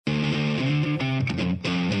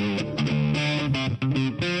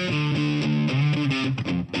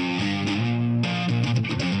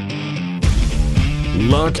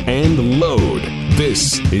lock, and load.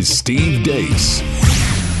 This is Steve Deace.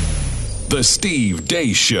 The Steve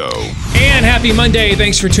Deace Show. And happy Monday.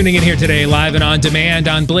 Thanks for tuning in here today, live and on demand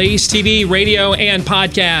on Blaze TV, radio, and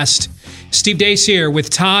podcast. Steve Deace here with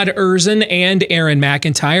Todd Erzin and Aaron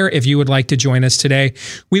McIntyre. If you would like to join us today,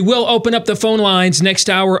 we will open up the phone lines next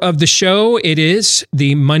hour of the show. It is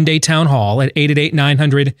the Monday Town Hall at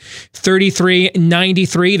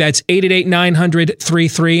 888-900-3393. That's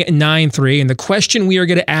 888-900-3393. And the question we are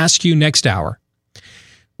going to ask you next hour: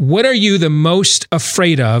 what are you the most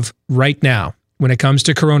afraid of right now when it comes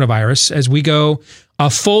to coronavirus? As we go a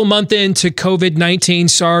full month into COVID-19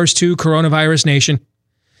 SARS-2 coronavirus nation,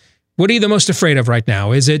 what are you the most afraid of right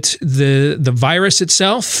now? Is it the virus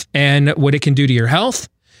itself and what it can do to your health?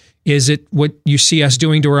 Is it what you see us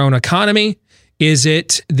doing to our own economy? Is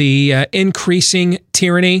it the increasing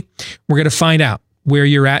tyranny? We're going to find out where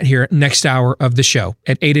you're at here next hour of the show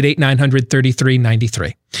at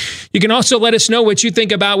 888-900-3393. You can also let us know what you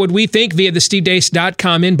think about what we think via the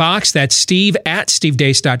stevedeace.com inbox. That's steve at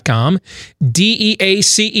stevedeace.com.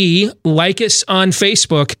 DEACE. Like us on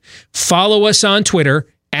Facebook. Follow us on Twitter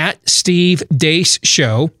at Steve Deace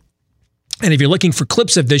Show. And if you're looking for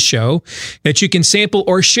clips of this show that you can sample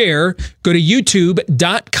or share, go to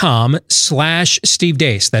youtube.com/Steve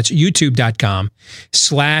Deace. That's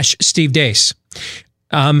youtube.com/Steve Deace.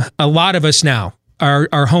 A lot of us now are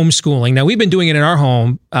homeschooling. Now, we've been doing it in our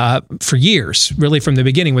home for years, really from the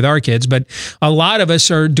beginning with our kids, but a lot of us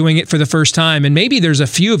are doing it for the first time. And maybe there's a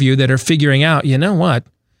few of you that are figuring out, you know what?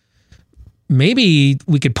 Maybe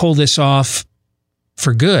we could pull this off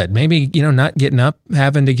for good. Maybe, not getting up,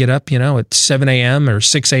 having to get up, at 7 a.m. or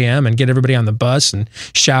 6 a.m. and get everybody on the bus and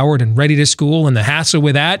showered and ready to school and the hassle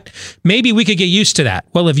with that. Maybe we could get used to that.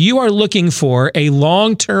 Well, if you are looking for a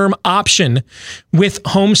long-term option with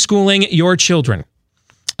homeschooling your children,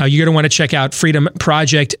 you're going to want to check out Freedom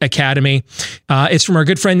Project Academy. It's from our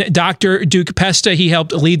good friend, Dr. Duke Pesta. He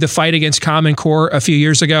helped lead the fight against Common Core a few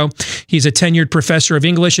years ago. He's a tenured professor of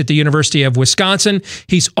English at the University of Wisconsin.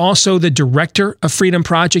 He's also the director of Freedom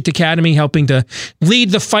Project Academy, helping to lead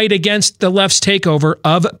the fight against the left's takeover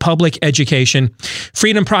of public education.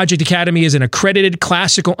 Freedom Project Academy is an accredited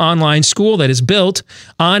classical online school that is built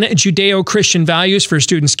on Judeo-Christian values for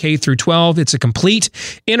students K through 12. It's a complete,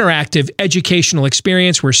 interactive educational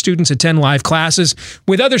experience where students attend live classes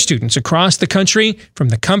with other students across the country from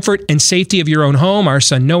the comfort and safety of your own home. Our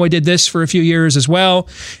son Noah did this for a few years as well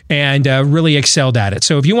and really excelled at it.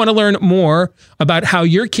 So if you want to learn more about how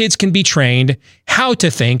your kids can be trained how to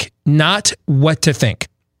think, not what to think.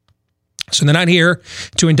 So they're not here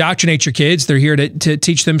to indoctrinate your kids. They're here to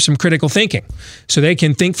teach them some critical thinking so they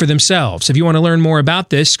can think for themselves. If you want to learn more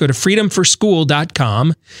about this, go to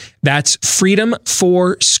freedomforschool.com. That's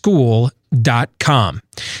freedomforschool.com.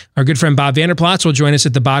 Our good friend Bob Vanderplatz will join us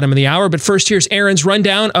at the bottom of the hour. But first, here's Aaron's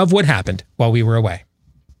rundown of what happened while we were away.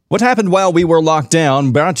 What happened while we were locked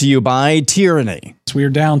down, brought to you by Tyranny. We are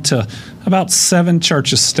down to about 7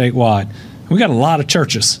 churches statewide. We got a lot of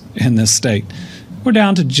churches in this state. We're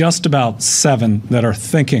down to just about 7 that are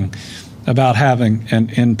thinking about having an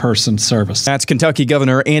in-person service. That's Kentucky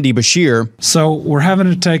Governor Andy Beshear. So we're having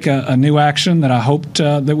to take a new action that I hoped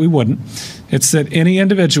that we wouldn't. It's that any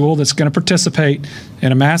individual that's going to participate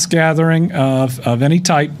in a mass gathering of any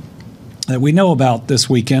type that we know about this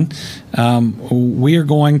weekend, we are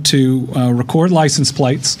going to record license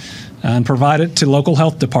plates and provide it to local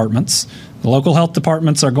health departments. The local health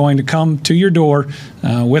departments are going to come to your door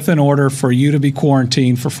with an order for you to be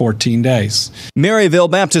quarantined for 14 days. Maryville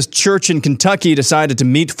Baptist Church in Kentucky decided to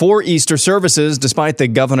meet for Easter services despite the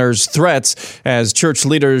governor's threats. As church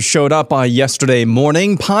leaders showed up yesterday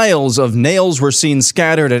morning, piles of nails were seen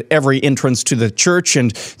scattered at every entrance to the church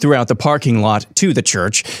and throughout the parking lot to the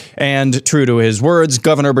church. And true to his words,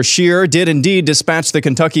 Governor Beshear did indeed dispatch the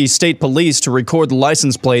Kentucky State Police to record the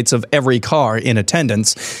license plates of every car in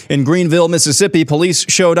attendance. In Greenville, Mississippi, police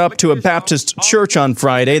showed up to a Baptist church on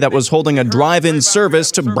Friday that was holding a drive-in service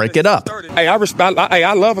to break it up. Hey, I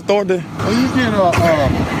love authority. When you get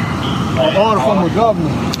an order from the governor,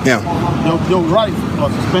 your rights are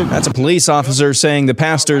suspended. That's a police officer saying the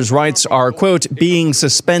pastor's rights are, quote, being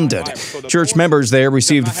suspended. Church members there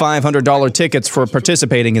received $500 tickets for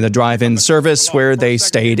participating in the drive-in service where they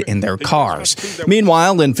stayed in their cars.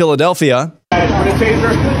 Meanwhile, in Philadelphia,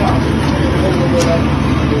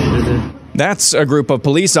 That's a group of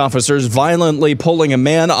police officers violently pulling a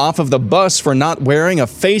man off of the bus for not wearing a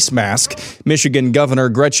face mask. Michigan Governor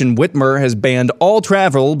Gretchen Whitmer has banned all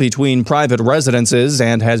travel between private residences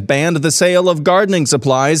and has banned the sale of gardening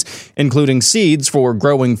supplies, including seeds for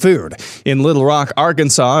growing food. In Little Rock,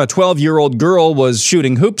 Arkansas, a 12-year-old girl was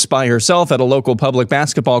shooting hoops by herself at a local public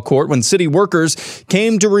basketball court when city workers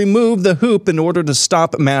came to remove the hoop in order to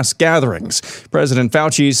stop mass gatherings. President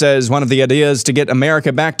Fauci says one of the ideas to get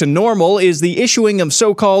America back to normal is the issuing of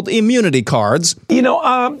so-called immunity cards.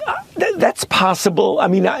 That's possible. I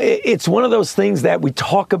mean, it's one of those things that we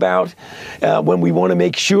talk about when we want to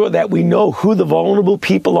make sure that we know who the vulnerable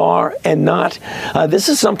people are and not. This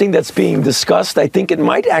is something that's being discussed. I think it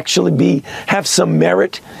might actually have some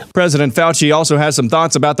merit. President Fauci also has some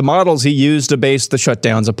thoughts about the models he used to base the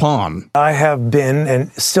shutdowns upon. I have been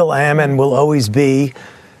and still am and will always be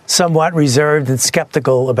somewhat reserved and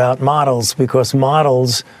skeptical about models because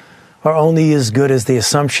models are only as good as the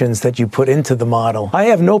assumptions that you put into the model. I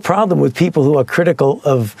have no problem with people who are critical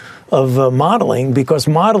of modeling because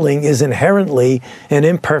modeling is inherently an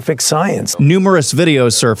imperfect science. Numerous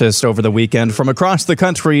videos surfaced over the weekend from across the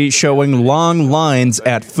country showing long lines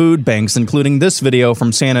at food banks, including this video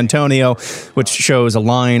from San Antonio, which shows a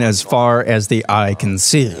line as far as the eye can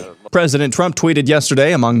see. President Trump tweeted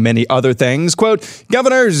yesterday, among many other things, quote,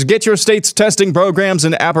 "Governors, get your state's testing programs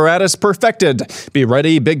and apparatus perfected. Be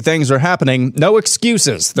ready. Big things are happening. No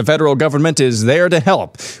excuses. The federal government is there to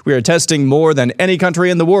help. We are testing more than any country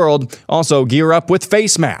in the world. Also, gear up with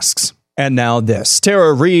face masks." And now this.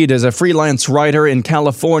 Tara Reid is a freelance writer in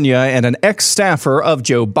California and an ex-staffer of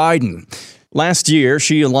Joe Biden. Last year,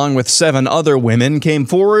 she, along with 7 other women, came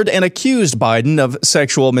forward and accused Biden of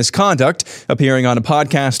sexual misconduct. Appearing on a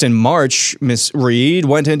podcast in March, Ms. Reid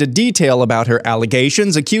went into detail about her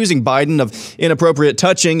allegations, accusing Biden of inappropriate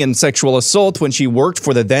touching and sexual assault when she worked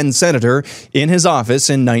for the then-senator in his office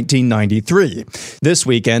in 1993. This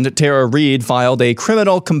weekend, Tara Reid filed a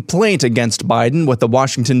criminal complaint against Biden with the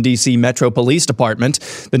Washington, D.C. Metro Police Department.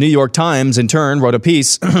 The New York Times, in turn, wrote a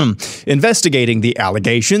piece investigating the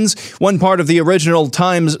allegations. One part of the original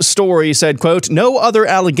Times story said, quote, "No other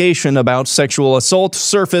allegation about sexual assault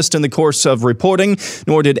surfaced in the course of reporting,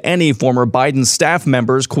 nor did any former Biden staff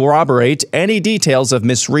members corroborate any details of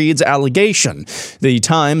Ms. Reid's allegation. The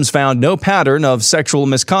Times found no pattern of sexual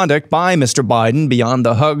misconduct by Mr. Biden beyond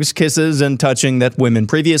the hugs, kisses, and touching that women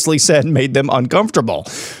previously said made them uncomfortable."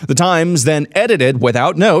 The Times then edited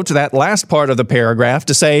without note that last part of the paragraph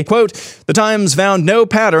to say, quote, "The Times found no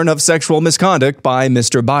pattern of sexual misconduct by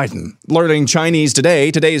Mr. Biden." Learning Chinese today,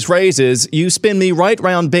 today's phrase is, "You spin me right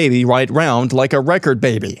round, baby, right round, like a record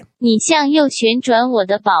baby." 你向右旋转我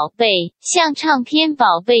的宝贝，像唱片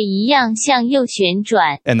宝贝一样向右旋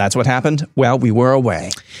转. And that's what happened while we were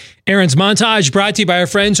away. Aaron's montage brought to you by our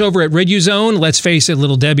friends over at Riduzone. Let's face it,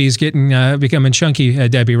 little Debbie's becoming chunky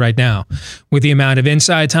Debbie right now. With the amount of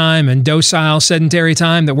inside time and docile sedentary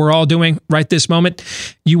time that we're all doing right this moment,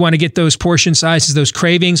 you want to get those portion sizes, those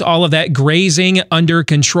cravings, all of that grazing under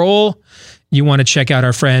control. You want to check out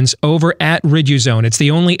our friends over at Riduzone. It's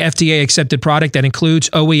the only FDA-accepted product that includes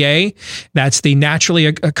OEA. That's the naturally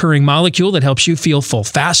occurring molecule that helps you feel full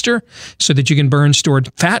faster so that you can burn stored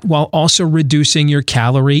fat while also reducing your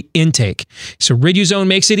calorie intake. So Riduzone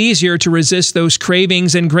makes it easier to resist those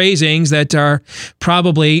cravings and grazings that are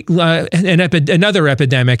probably another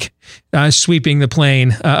epidemic sweeping the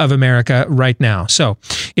plain of America right now. So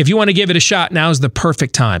if you want to give it a shot, now's the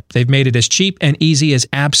perfect time. They've made it as cheap and easy as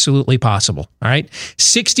absolutely possible. All right.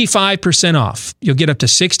 65% off. You'll get up to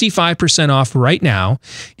 65% off right now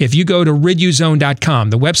if you go to riduzone.com.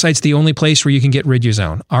 The website's the only place where you can get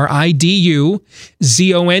Riduzone. RIDUZONE,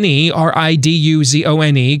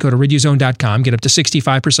 RIDUZONE. Go to riduzone.com. Get up to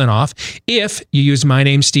 65% off. If you use my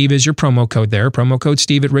name, Steve, as your promo code there. Promo code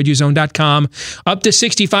Steve at riduzone.com. Up to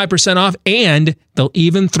 65% off. And they'll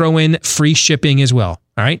even throw in free shipping as well.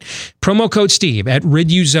 All right. Promo code Steve at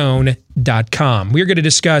riduzone.com. We're going to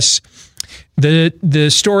discuss the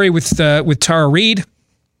story with Tara Reid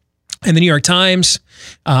and the New York Times.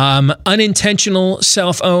 Unintentional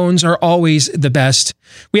self-owns are always the best.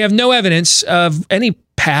 We have no evidence of any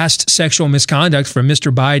past sexual misconduct from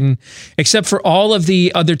Mr. Biden, except for all of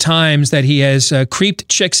the other times that he has creeped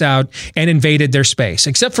chicks out and invaded their space.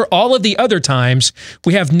 Except for all of the other times,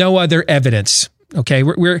 we have no other evidence. Okay,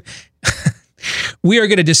 we are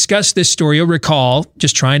going to discuss this story. You'll recall,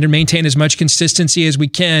 just trying to maintain as much consistency as we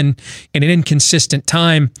can in an inconsistent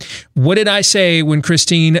time. What did I say when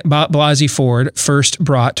Christine Blasey Ford first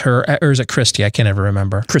brought her, or is it Christy? I can't ever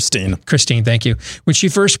remember. Christine, thank you. When she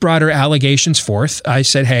first brought her allegations forth, I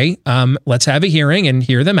said, hey, let's have a hearing and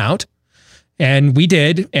hear them out. And we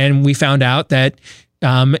did. And we found out that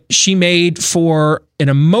she made for an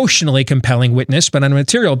emotionally compelling witness, but on a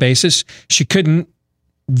material basis, she couldn't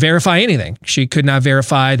verify anything. She could not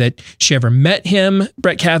verify that she ever met him,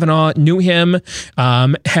 Brett Kavanaugh, knew him,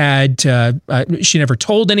 she never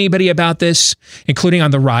told anybody about this, including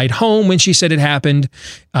on the ride home when she said it happened.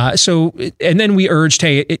 And then we urged,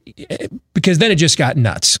 hey, because then it just got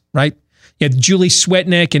nuts, right? You had Julie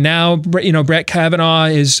Swetnick, and now, Brett Kavanaugh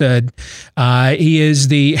is he is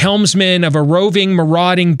the helmsman of a roving,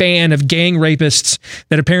 marauding band of gang rapists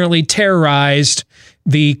that apparently terrorized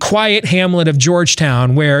the quiet hamlet of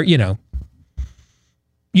Georgetown, where, you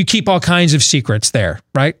keep all kinds of secrets there,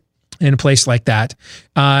 right? In a place like that.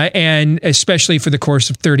 And especially for the course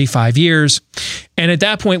of 35 years. And at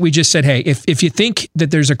that point, we just said, hey, if you think that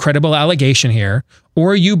there's a credible allegation here,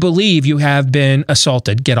 or you believe you have been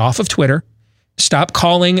assaulted, get off of Twitter. Stop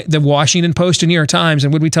calling the Washington Post and New York Times.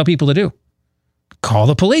 And what do we tell people to do? Call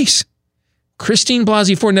the police. Christine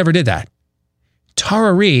Blasey Ford never did that.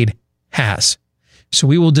 Tara Reade has. So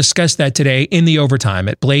we will discuss that today in the overtime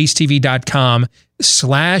at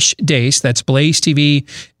blazetv.com/Deace. That's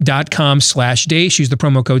blazetv.com/Deace. Use the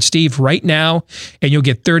promo code Steve right now, and you'll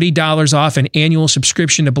get $30 off an annual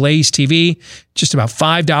subscription to Blaze TV. Just about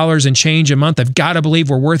 $5 and change a month. I've got to believe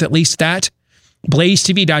we're worth at least that.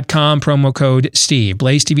 blazetv.com, promo code Steve.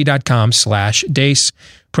 blazetv.com/Deace,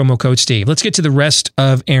 promo code Steve. Let's get to the rest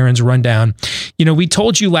of Aaron's rundown. We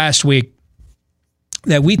told you last week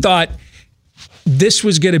that we thought this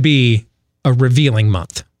was going to be a revealing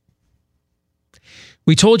month.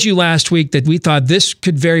 We told you last week that we thought this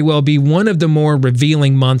could very well be one of the more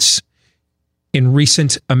revealing months in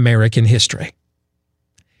recent American history.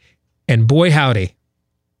 And boy, howdy,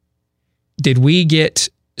 did we get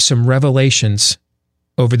some revelations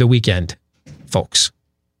over the weekend, folks.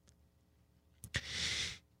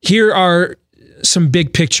 Here are some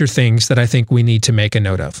big picture things that I think we need to make a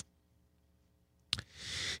note of.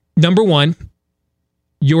 Number one,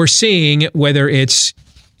 you're seeing whether it's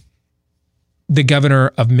the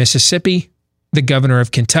governor of Mississippi, the governor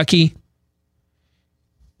of Kentucky.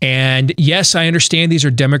 And yes, I understand these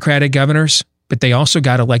are Democratic governors, but they also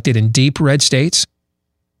got elected in deep red states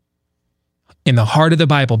in the heart of the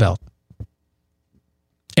Bible Belt.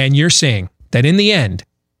 And you're seeing that in the end,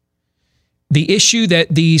 the issue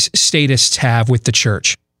that these statists have with the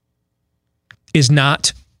church is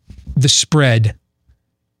not the spread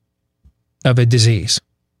of a disease.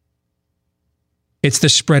 It's the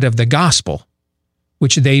spread of the gospel,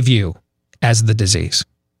 which they view as the disease.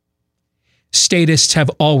 Statists have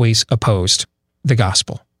always opposed the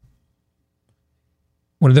gospel.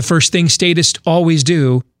 One of the first things statists always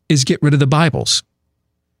do is get rid of the Bibles.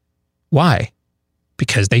 Why?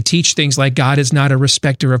 Because they teach things like God is not a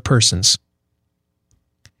respecter of persons.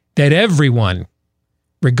 That everyone,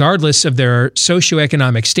 regardless of their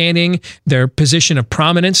socioeconomic standing, their position of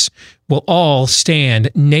prominence, will all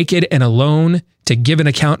stand naked and alone to give an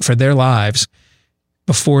account for their lives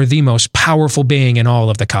before the most powerful being in all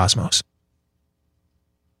of the cosmos.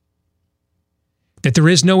 That there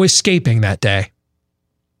is no escaping that day.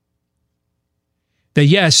 That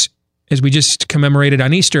yes, as we just commemorated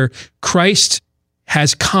on Easter, Christ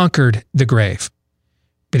has conquered the grave,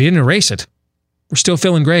 but he didn't erase it. We're still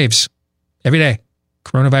filling graves every day,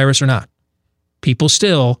 coronavirus or not. People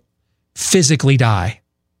still physically die.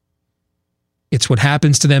 It's what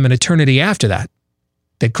happens to them in eternity after that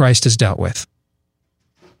Christ has dealt with.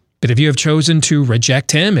 But if you have chosen to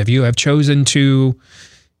reject him, if you have chosen to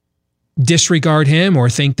disregard him or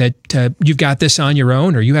think that you've got this on your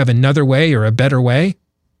own or you have another way or a better way,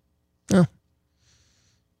 well,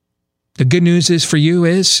 the good news is for you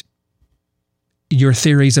is your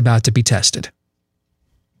theory is about to be tested.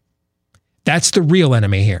 That's the real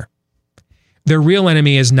enemy here. The real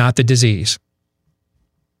enemy is not the disease.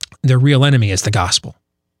 The real enemy is the gospel.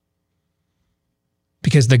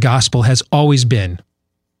 Because the gospel has always been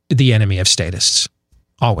the enemy of statists.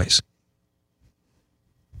 Always.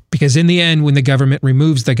 Because in the end, when the government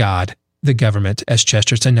removes the God, the government, as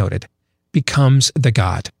Chesterton noted, becomes the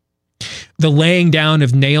God. The laying down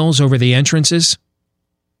of nails over the entrances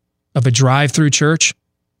of a drive-through church.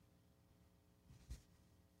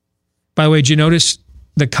 By the way, did you notice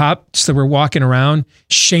the cops that were walking around?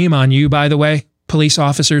 Shame on you, by the way, police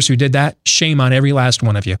officers who did that. Shame on every last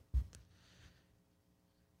one of you.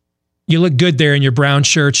 You look good there in your brown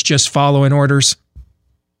shirts, just following orders.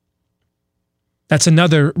 That's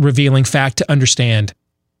another revealing fact to understand.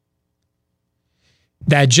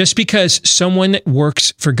 That just because someone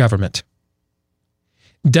works for government,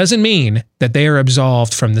 doesn't mean that they are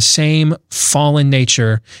absolved from the same fallen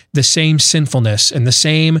nature, the same sinfulness, and the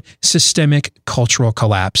same systemic cultural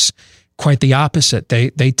collapse. Quite the opposite. They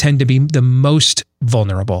tend to be the most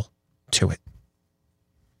vulnerable to it.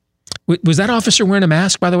 Was that officer wearing a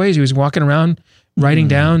mask, by the way, as he was walking around writing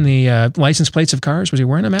down the license plates of cars? Was he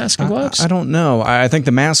wearing a mask and gloves? I don't know. I think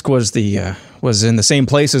the mask was in the same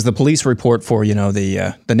place as the police report for,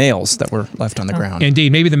 the nails that were left on the ground.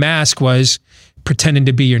 Indeed. Maybe the mask was pretending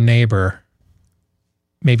to be your neighbor.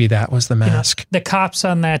 Maybe that was the mask. The cops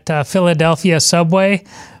on that Philadelphia subway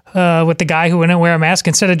with the guy who wouldn't wear a mask,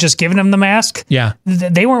 instead of just giving him the mask,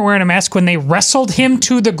 they weren't wearing a mask when they wrestled him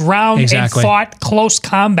to the ground and fought close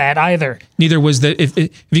combat either. Neither was if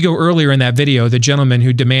you go earlier in that video, the gentleman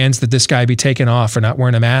who demands that this guy be taken off for not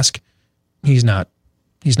wearing a mask, he's not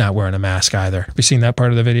wearing a mask either. Have you seen that part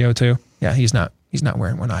of the video too? Yeah, he's not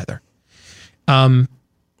wearing one either.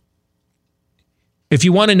 If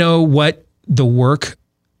you want to know what the work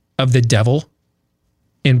of the devil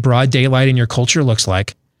in broad daylight in your culture looks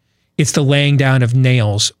like, it's the laying down of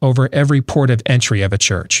nails over every port of entry of a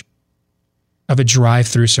church, of a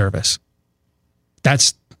drive-through service.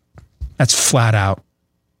 That's flat out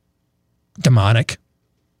demonic.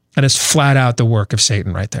 That is flat out the work of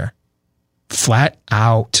Satan right there. Flat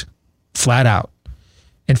out.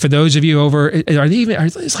 And for those of you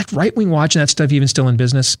is like right-wing watching that stuff even still in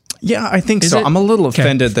business? Yeah, I think so. I'm a little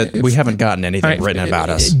offended that we haven't gotten anything written about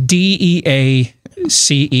us. DEACE,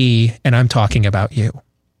 and I'm talking about you.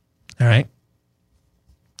 All right.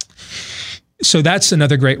 So that's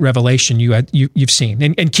another great revelation you've seen.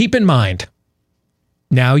 And keep in mind,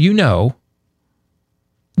 now you know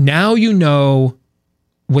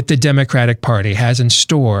what the Democratic Party has in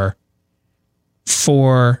store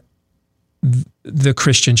for the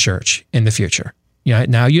Christian church in the future.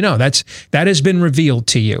 Now you know that has been revealed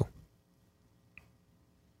to you.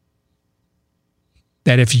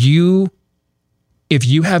 That if you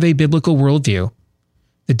have a biblical worldview,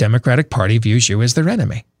 the Democratic Party views you as their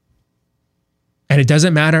enemy. And it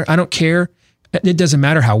doesn't matter. I don't care. It doesn't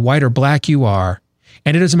matter how white or black you are.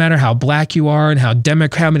 And it doesn't matter how black you are and how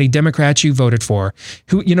many Democrats you voted for.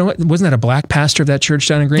 Wasn't that a black pastor of that church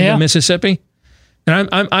down in Greenville, Mississippi? And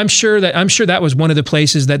I'm sure that was one of the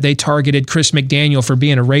places that they targeted Chris McDaniel for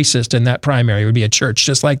being a racist in that primary. It would be a church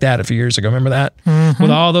just like that a few years ago. Remember that? Mm-hmm.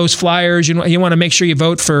 With all those flyers, you want to make sure you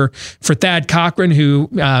vote for Thad Cochran, who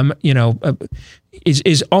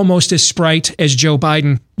is almost as sprite as Joe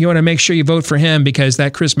Biden. You want to make sure you vote for him because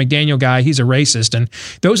that Chris McDaniel guy, he's a racist. And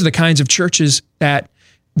those are the kinds of churches that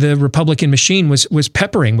the Republican machine was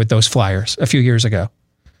peppering with those flyers a few years ago.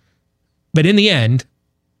 But in the end,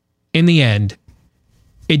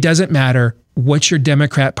 it doesn't matter what your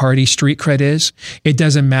Democrat Party street cred is. It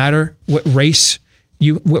doesn't matter what race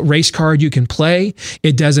card you can play.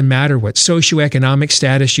 It doesn't matter what socioeconomic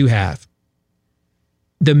status you have.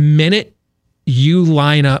 The minute you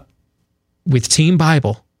line up with Team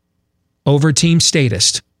Bible over Team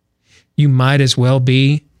Statist, you might as well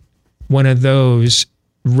be one of those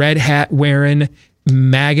red hat wearing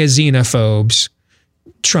MAGA xenophobes,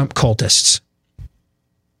 Trump cultists.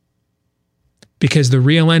 Because the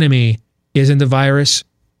real enemy isn't the virus,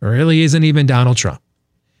 really isn't even Donald Trump.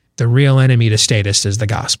 The real enemy to statists is the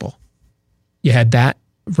gospel. You had that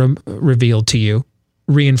revealed to you,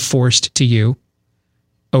 reinforced to you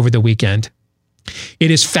over the weekend. It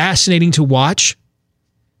is fascinating to watch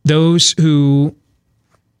those who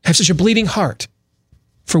have such a bleeding heart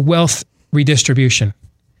for wealth redistribution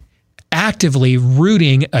actively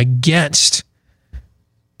rooting against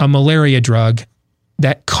a malaria drug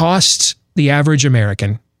that costs the average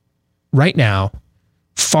American right now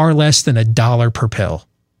far less than $1 per pill.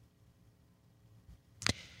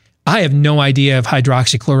 I have no idea if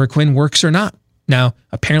hydroxychloroquine works or not. Now,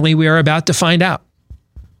 apparently we are about to find out.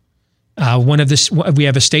 We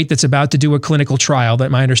have a state that's about to do a clinical trial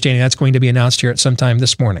that my understanding that's going to be announced here at some time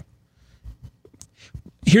this morning.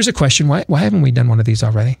 Here's a question. Why haven't we done one of these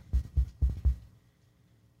already?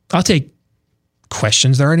 I'll take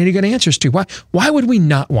questions there aren't any good answers to. Why would we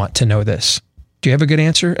not want to know this? Do you have a good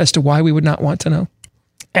answer as to why we would not want to know?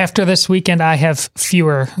 After this weekend, I have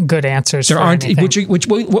fewer good answers. There aren't.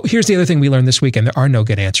 Here's the other thing we learned this weekend. There are no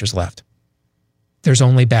good answers left. There's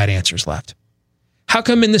only bad answers left. How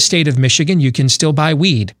come in the state of Michigan you can still buy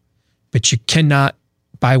weed, but you cannot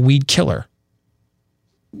buy weed killer?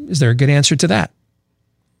 Is there a good answer to that?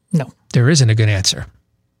 No. There isn't a good answer.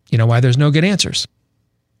 You know why there's no good answers?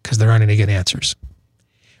 Because there aren't any good answers.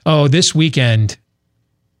 Oh, this weekend,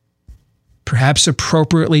 perhaps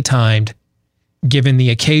appropriately timed, given the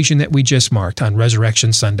occasion that we just marked on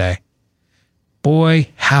Resurrection Sunday. Boy,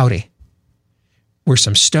 howdy. were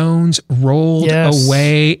some stones rolled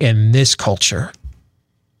away in this culture.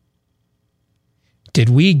 Did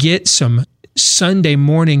we get some Sunday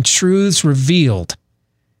morning truths revealed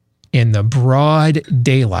in the broad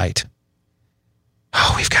daylight?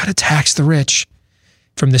 Oh, we've got to tax the rich.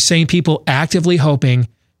 From the same people actively hoping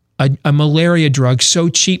a malaria drug so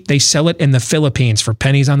cheap they sell it in the Philippines for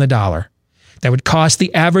pennies on the dollar that would cost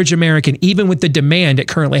the average American, even with the demand it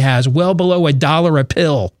currently has, well below $1 a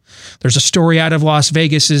pill. There's a story out of Las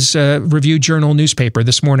Vegas's Review-Journal newspaper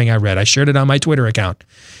this morning I read. I shared it on my Twitter account,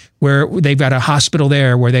 where they've got a hospital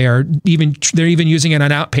there where they're even using it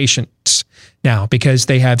on outpatients now because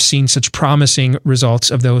they have seen such promising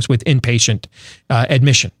results of those with inpatient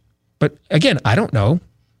admission. But again, I don't know.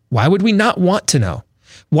 Why would we not want to know?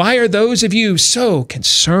 Why are those of you so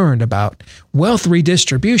concerned about wealth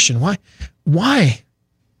redistribution? Why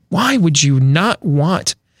would you not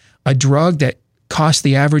want a drug that costs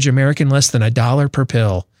the average American less than $1 per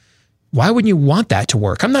pill? Why wouldn't you want that to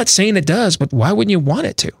work? I'm not saying it does, but why wouldn't you want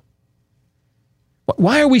it to?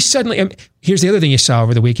 Why are we suddenly... here's the other thing you saw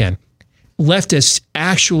over the weekend. Leftists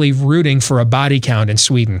actually rooting for a body count in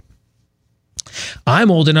Sweden. I'm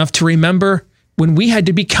old enough to remember when we had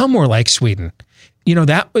to become more like Sweden. You know,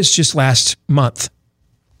 that was just last month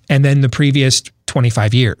and then the previous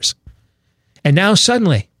 25 years. And now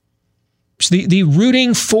suddenly, the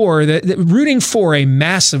rooting for a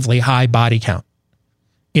massively high body count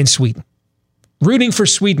in Sweden, rooting for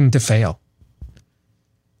Sweden to fail.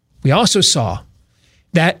 We also saw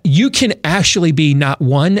that you can actually be not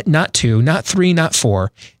one, not two, not three, not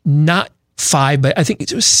four, not five, but I think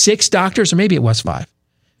it was 6 doctors, or maybe it was 5.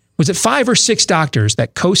 Was it 5 or 6 doctors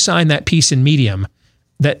that co-signed that piece in Medium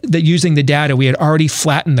that using the data, we had already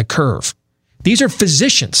flattened the curve? These are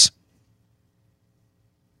physicians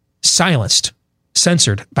silenced,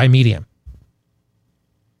 censored by Medium.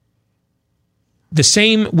 The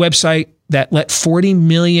same website that let 40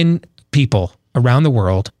 million people around the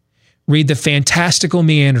world read the fantastical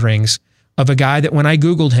meanderings of a guy that when I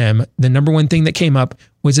Googled him, the number one thing that came up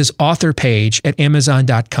was his author page at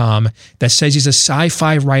Amazon.com that says he's a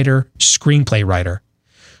sci-fi writer, screenplay writer,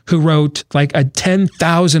 who wrote like a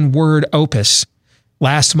 10,000 word opus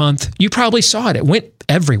last month. You probably saw it. It went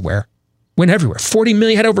everywhere. 40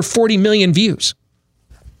 million, had over 40 million views.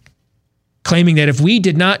 Claiming that if we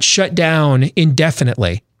did not shut down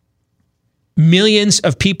indefinitely, millions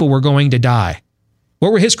of people were going to die.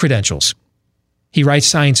 What were his credentials? He writes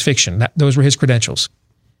science fiction. Those were his credentials.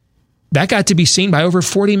 That got to be seen by over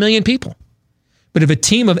 40 million people. But if a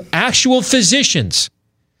team of actual physicians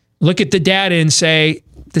look at the data and say,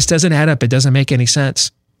 this doesn't add up, it doesn't make any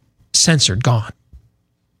sense, censored, gone.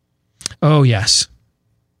 Oh, yes.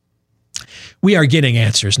 We are getting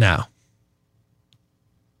answers now.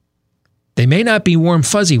 They may not be warm,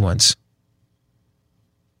 fuzzy ones,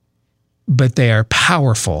 but they are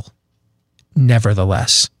powerful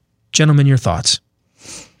nevertheless. Gentlemen, your thoughts?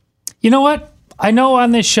 You know what? I know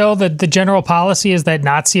on this show that the general policy is that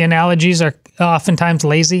Nazi analogies are oftentimes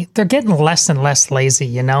lazy. They're getting less and less lazy,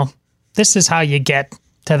 you know? This is how you get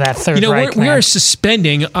to that Third Reich. We are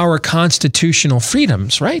suspending our constitutional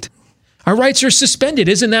freedoms, right? Our rights are suspended.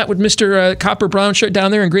 Isn't that what Mr. Copper Brown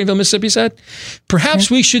down there in Greenville, Mississippi said?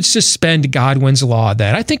 Perhaps we should suspend Godwin's law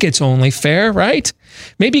then. I think it's only fair, right?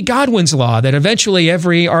 Maybe Godwin's law, that eventually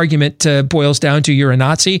every argument boils down to you're a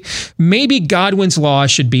Nazi. Maybe Godwin's law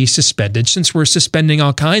should be suspended since we're suspending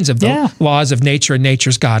all kinds of the laws of nature and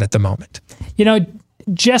nature's God at the moment. You know,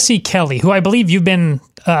 Jesse Kelly, who I believe you've been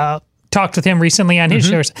talked with him recently on his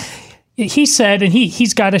shows, he said, and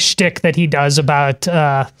he's got a shtick that he does about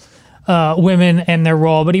women and their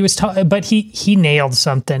role, but he nailed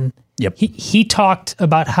something. Yep. He talked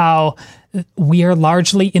about how we are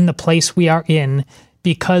largely in the place we are in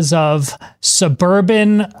because of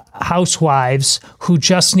suburban housewives who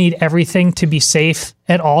just need everything to be safe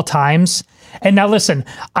at all times. And now listen,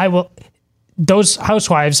 those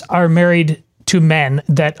housewives are married to men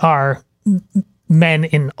that are men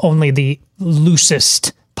in only the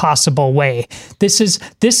loosest possible way. This is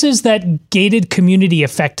that gated community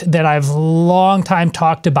effect that I've long time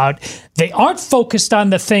talked about. They aren't focused on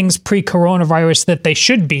the things pre-coronavirus that they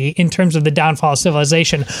should be in terms of the downfall of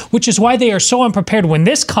civilization, which is why they are so unprepared. When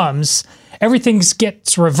this comes, everything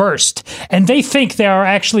gets reversed, and they think they are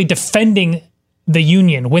actually defending the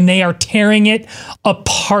Union when they are tearing it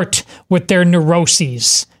apart with their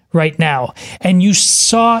neuroses right now. And you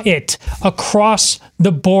saw it across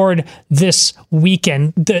the board this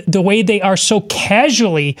weekend, the way they are so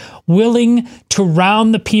casually willing to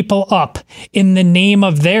round the people up in the name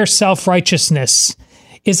of their self-righteousness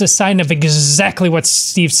is a sign of exactly what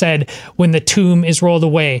Steve said when the tomb is rolled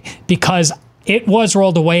away. Because it was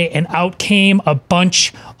rolled away, and out came a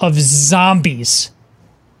bunch of zombies.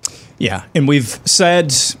 Yeah, and we've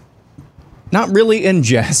said, not really in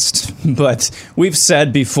jest, but we've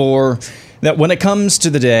said before that when it comes to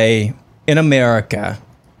the day in America,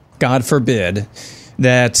 God forbid,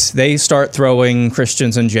 that they start throwing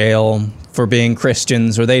Christians in jail for being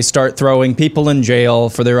Christians, or they start throwing people in jail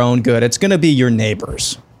for their own good, it's going to be your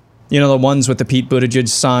neighbors. You know, the ones with the Pete Buttigieg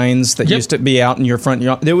signs that used to be out in your front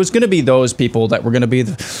yard. There was going to be those people that were going to be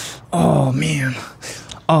oh, man.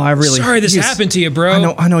 Oh, I really sorry this happened to you,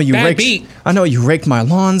 bro. I know you Bad raked. beat. I know you raked my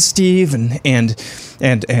lawn, Steve, and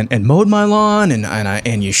mowed my lawn,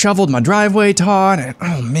 and you shoveled my driveway, Todd. And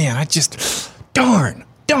oh man, I just darn,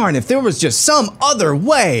 if there was just some other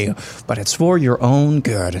way, but it's for your own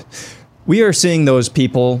good. We are seeing those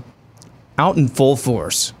people out in full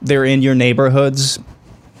force. They're in your neighborhoods.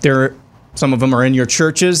 Some of them are in your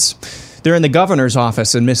churches. They're in the governor's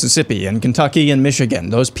office in Mississippi and Kentucky and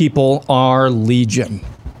Michigan. Those people are legion.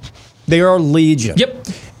 They are legion. Yep.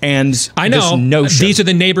 And I know these are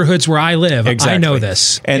the neighborhoods where I live. Exactly. I know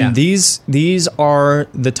this. And these are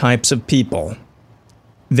the types of people.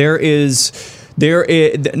 There is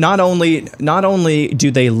not only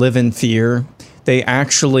do they live in fear, they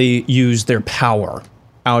actually use their power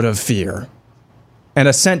out of fear and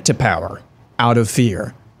assent to power out of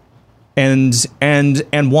fear. And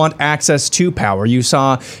want access to power. You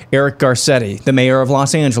saw Eric Garcetti, the mayor of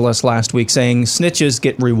Los Angeles, last week saying snitches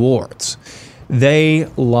get rewards. They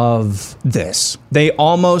love this. They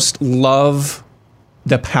almost love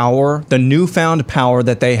the power, the newfound power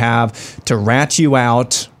that they have to rat you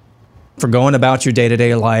out for going about your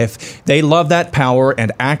day-to-day life. They love that power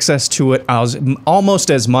and access to it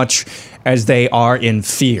almost as much as they are in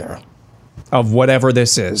fear of whatever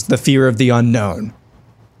this is, the fear of the unknown.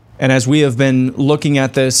 And as we have been looking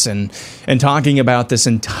at this and talking about this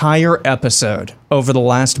entire episode over the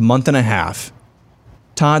last month and a half,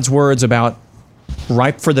 Todd's words about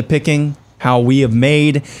ripe for the picking, how we have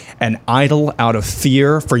made an idol out of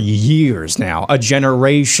fear for years now, a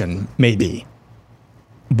generation maybe.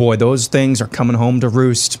 Boy, those things are coming home to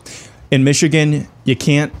roost. In Michigan, you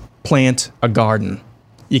can't plant a garden.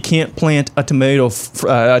 You can't plant a tomato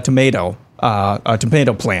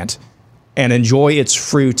plant and enjoy its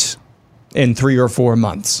fruit in 3 or 4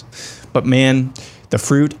 months. But man, the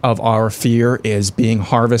fruit of our fear is being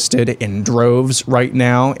harvested in droves right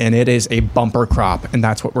now, and it is a bumper crop, and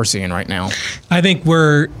that's what we're seeing right now. I think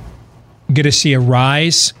we're going to see a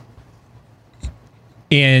rise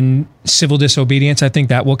in civil disobedience. I think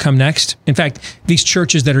that will come next. In fact, these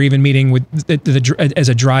churches that are even meeting with as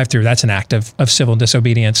a drive-through, that's an act of civil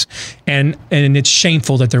disobedience. And it's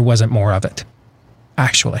shameful that there wasn't more of it,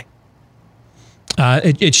 actually.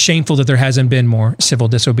 It's shameful that there hasn't been more civil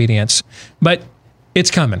disobedience, but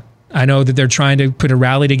it's coming. I know that they're trying to put a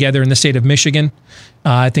rally together in the state of Michigan.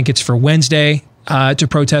 I think it's for Wednesday to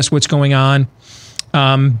protest what's going on.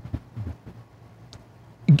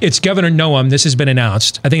 It's Governor Noem. This has been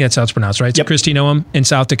announced. I think that's how it's pronounced, right? Yep. So Kristi Noem in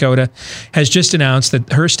South Dakota has just announced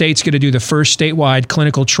that her state's going to do the first statewide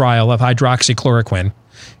clinical trial of hydroxychloroquine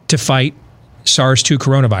to fight SARS-2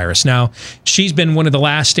 coronavirus. Now, she's been one of the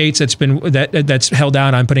last states that's held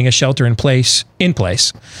out on putting a shelter in place.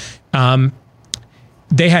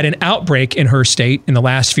 They had an outbreak in her state in the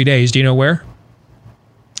last few days. Do you know where?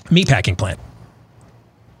 Meatpacking plant.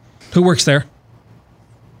 Who works there?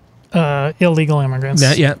 Illegal immigrants.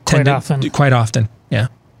 Quite often. Yeah,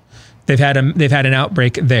 they've had an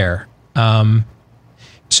outbreak there.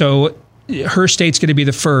 So her state's going to be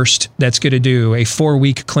the first that's going to do a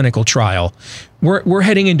 4-week clinical trial. We're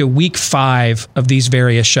heading into week 5 of these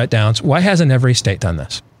various shutdowns. Why hasn't every state done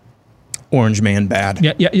this? Orange man bad.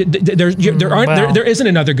 Yeah. There isn't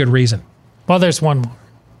another good reason. Well, there's one more.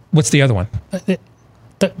 What's the other one?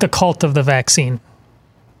 The cult of the vaccine.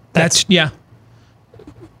 That's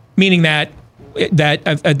meaning that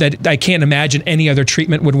I can't imagine any other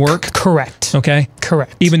treatment would work. Correct. Okay.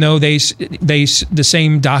 Correct. Even though the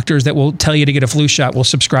same doctors that will tell you to get a flu shot will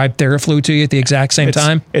prescribe Theraflu to you at the exact same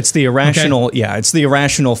time. It's the irrational. Okay. Yeah, it's the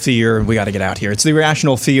irrational fear. We got to get out here. It's the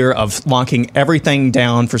irrational fear of locking everything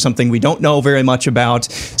down for something we don't know very much about,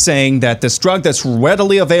 saying that this drug that's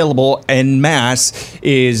readily available en masse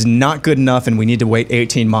is not good enough, and we need to wait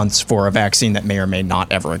 18 months for a vaccine that may or may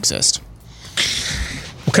not ever exist.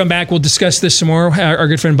 We'll come back. We'll discuss this some more. Our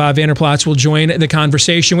good friend Bob Vander Plaats will join the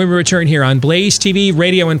conversation when we return here on Blaze TV,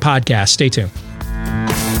 radio, and podcast. Stay tuned.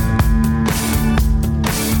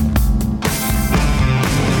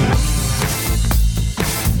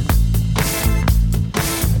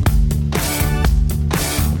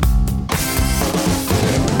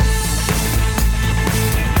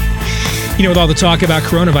 You know, with all the talk about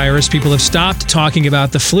coronavirus, people have stopped talking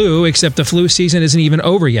about the flu, except the flu season isn't even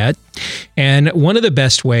over yet. And one of the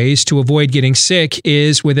best ways to avoid getting sick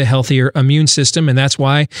is with a healthier immune system. And that's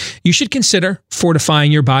why you should consider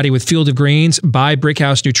fortifying your body with Field of Greens by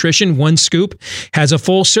Brickhouse Nutrition. One scoop has a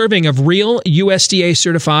full serving of real USDA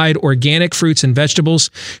certified organic fruits and vegetables,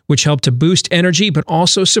 which help to boost energy, but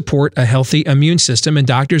also support a healthy immune system. And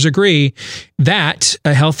doctors agree that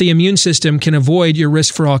a healthy immune system can avoid your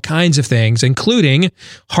risk for all kinds of things, including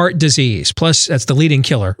heart disease. Plus, that's the leading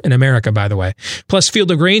killer in America, by the way. Plus, Field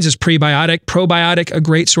of Greens is prebiotic, probiotic, a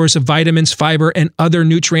great source of vitamins, fiber, and other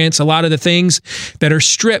nutrients. A lot of the things that are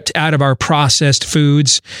stripped out of our processed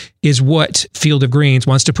foods is what Field of Greens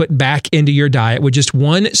wants to put back into your diet with just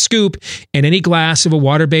one scoop in any glass of a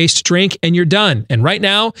water-based drink, and you're done. And right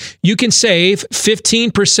now, you can save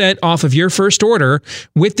 15% off of your first order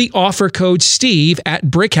with the offer code STEVE at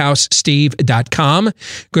BrickhouseSteve.com.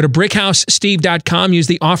 Go to BrickhouseSteve.com, use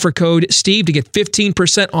the offer code STEVE to get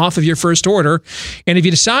 15% off of your first order. And if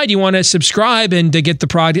you decide you want to subscribe and to get the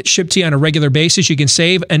product shipped to you on a regular basis, you can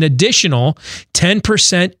save an additional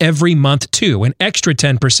 10% every month too, an extra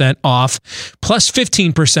 10% off, plus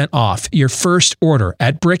 15% off your first order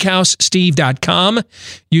at BrickhouseSteve.com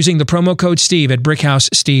using the promo code STEVE at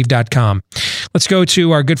BrickhouseSteve.com. Let's go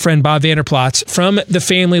to our good friend Bob Vander Plaats from The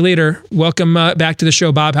Family Leader. Welcome back to the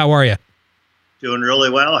show, Bob. How are you? Doing really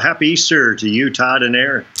well. Happy Easter to you, Todd and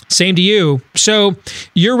Aaron. Same to you. So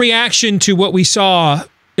your reaction to what we saw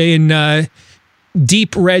in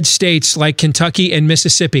deep red states like Kentucky and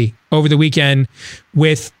Mississippi over the weekend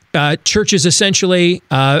with churches essentially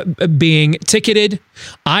being ticketed.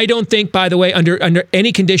 I don't think, by the way, under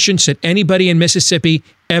any conditions that anybody in Mississippi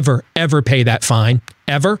ever pay that fine,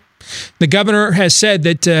 ever. The governor has said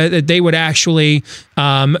that they would actually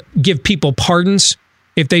give people pardons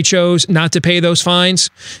if they chose not to pay those fines.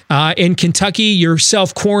 In Kentucky, you're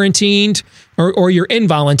self-quarantined or you're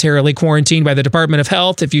involuntarily quarantined by the Department of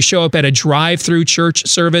Health if you show up at a drive-through church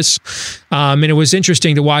service. And it was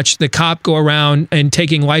interesting to watch the cop go around and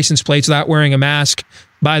taking license plates without wearing a mask,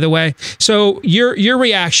 by the way. So your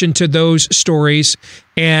reaction to those stories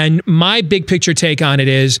and my big picture take on it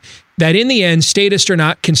is that in the end, statists are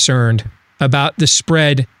not concerned about the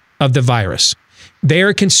spread of the virus. They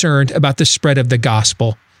are concerned about the spread of the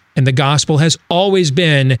gospel. And the gospel has always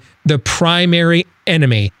been the primary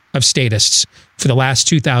enemy of statists for the last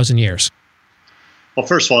 2,000 years. Well,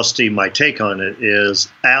 first of all, Steve, my take on it is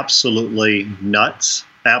absolutely nuts,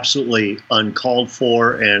 absolutely uncalled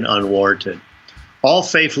for and unwarranted. All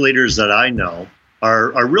faith leaders that I know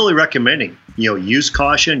are really recommending, use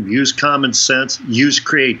caution, use common sense, use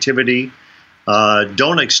creativity.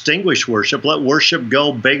 Don't extinguish worship. Let worship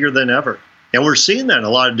go bigger than ever. And we're seeing that in a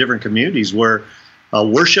lot of different communities where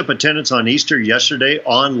worship attendance on Easter yesterday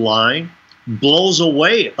online blows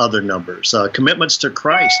away other numbers. Commitments to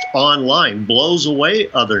Christ online blows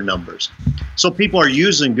away other numbers. So people are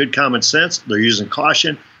using good common sense, they're using caution,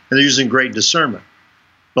 and they're using great discernment.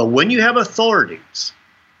 But when you have authorities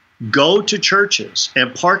go to churches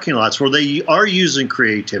and parking lots where they are using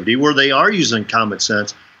creativity, where they are using common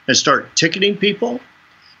sense, and start ticketing people,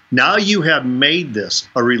 now you have made this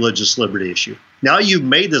a religious liberty issue. Now you've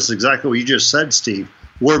made this exactly what you just said, Steve.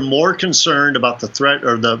 We're more concerned about the threat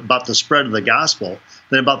or about the spread of the gospel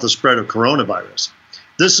than about the spread of coronavirus.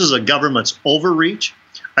 This is a government's overreach.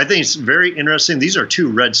 I think it's very interesting. These are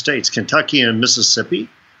two red states, Kentucky and Mississippi.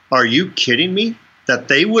 Are you kidding me that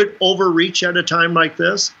they would overreach at a time like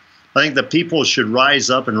this? I think the people should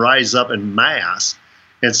rise up en masse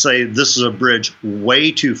and say this is a bridge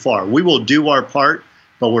way too far. We will do our part,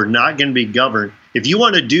 but we're not going to be governed. If you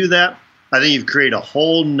want to do that, I think you've created a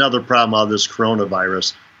whole nother problem out of this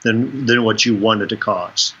coronavirus than what you wanted to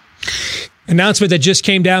cause. Announcement that just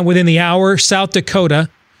came down within the hour. South Dakota,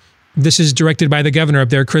 this is directed by the governor up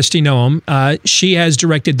there, Kristi Noem. She has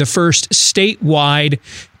directed the first statewide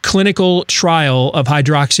clinical trial of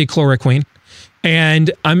hydroxychloroquine.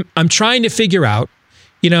 And I'm trying to figure out,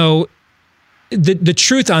 the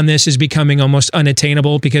truth on this is becoming almost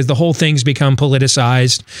unattainable because the whole thing's become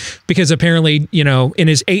politicized. Because apparently, in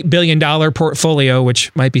his $8 billion portfolio,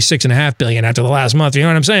 which might be $6.5 billion after the last month, you know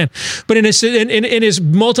what I'm saying? But in his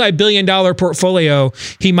multi-billion-dollar portfolio,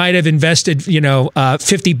 he might have invested,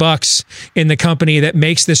 $50 in the company that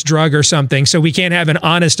makes this drug or something. So we can't have an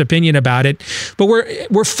honest opinion about it. But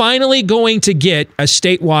we're finally going to get a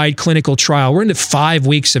statewide clinical trial. We're into 5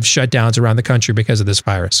 weeks of shutdowns around the country because of this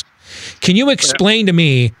virus. Can you explain to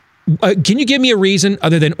me, can you give me a reason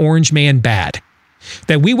other than Orange Man bad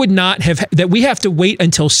that we would not have, that we have to wait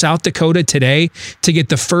until South Dakota today to get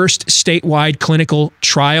the first statewide clinical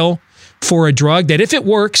trial for a drug that, if it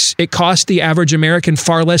works, it costs the average American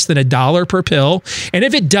far less than $1 per pill. And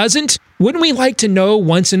if it doesn't, wouldn't we like to know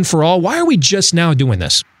once and for all, why are we just now doing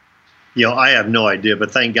this? I have no idea,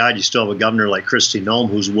 but thank God you still have a governor like Kristi Noem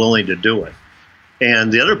who's willing to do it.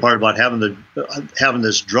 And the other part about having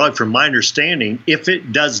this drug, from my understanding, if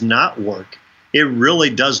it does not work, it really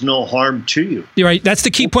does no harm to you. You're right. That's the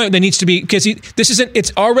key point that needs to be, because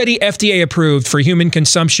it's already FDA approved for human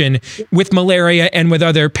consumption with malaria and with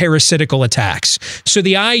other parasitical attacks. So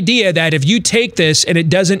the idea that if you take this and it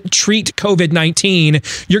doesn't treat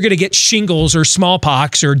COVID-19, you're going to get shingles or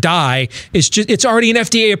smallpox or die, it's already an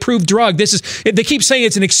FDA approved drug. They keep saying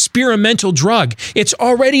it's an experimental drug. It's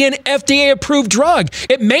already an FDA approved drug.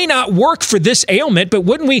 It may not work for this ailment, but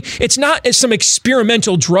it's not some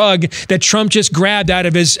experimental drug that Trump just grabbed out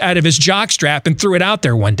of his jockstrap and threw it out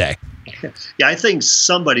there one day. Yeah, I think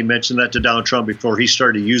somebody mentioned that to Donald Trump before he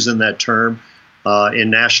started using that term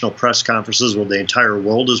in national press conferences where the entire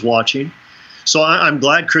world is watching. So I'm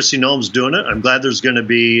glad Kristi Noem's doing it. I'm glad there's going to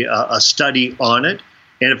be a study on it.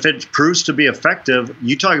 And if it proves to be effective,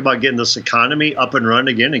 you talk about getting this economy up and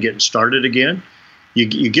running again and getting started again.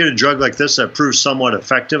 You get a drug like this that proves somewhat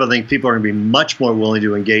effective, I think people are going to be much more willing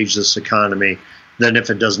to engage this economy than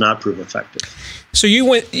if it does not prove effective. So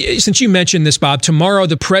since you mentioned this, Bob, tomorrow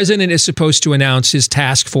the president is supposed to announce his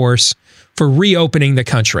task force for reopening the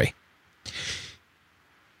country.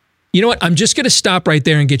 You know what? I'm just going to stop right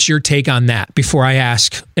there and get your take on that before I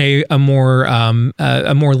ask a more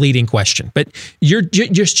leading question. But your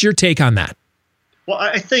take on that. Well,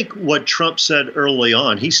 I think what Trump said early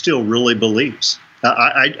on, he still really believes.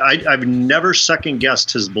 I've never second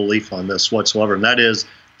guessed his belief on this whatsoever, and that is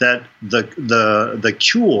that the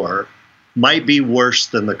cure might be worse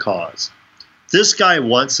than the cause. This guy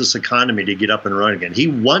wants this economy to get up and run again. He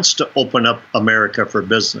wants to open up America for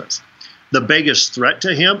business. The biggest threat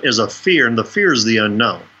to him is a fear, and the fear is the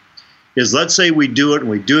unknown. Let's say we do it and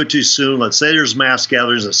we do it too soon. Let's say there's mass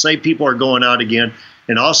gatherings. Let's say people are going out again,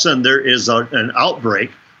 and all of a sudden there is an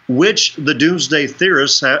outbreak, which the doomsday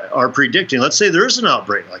theorists are predicting. Let's say there is an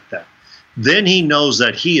outbreak like that. Then he knows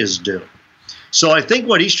that he is doomed. So I think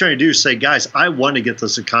what he's trying to do is say, guys, I want to get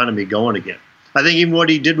this economy going again. I think even what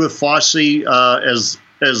he did with Fauci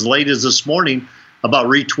as late as this morning about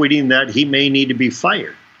retweeting that he may need to be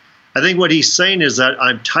fired. I think what he's saying is that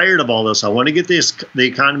I'm tired of all this. I want to get the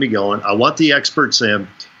economy going. I want the experts in,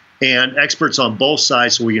 and experts on both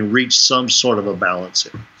sides, so we can reach some sort of a balance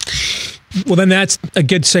here. Well, then that's a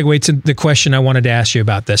good segue to the question I wanted to ask you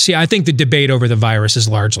about this. I think the debate over the virus is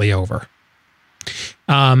largely over.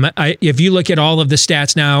 If you look at all of the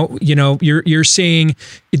stats now, you're seeing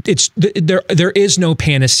there is no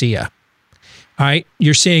panacea. All right,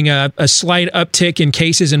 you're seeing a slight uptick in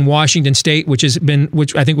cases in Washington State, which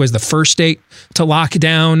I think was the first state to lock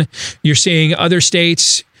down. You're seeing other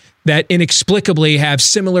states that inexplicably have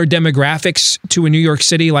similar demographics to a New York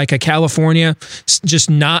City, like a California, just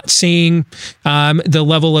not seeing the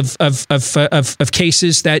level of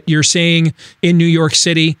cases that you're seeing in New York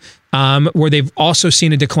City. Where they've also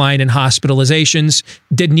seen a decline in hospitalizations,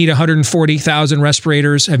 did need 140,000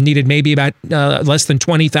 respirators, have needed maybe about less than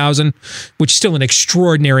 20,000, which is still an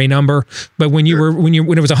extraordinary number. But when it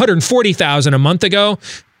was 140,000 a month ago,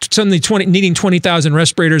 suddenly needing 20,000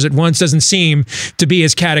 respirators at once doesn't seem to be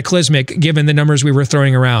as cataclysmic given the numbers we were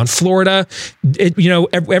throwing around. Florida,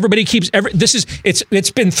 everybody keeps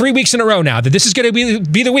it's been 3 weeks in a row now that this is going to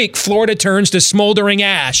be the week Florida turns to smoldering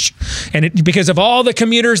ash, and because of all the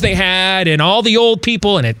commuters they had and all the old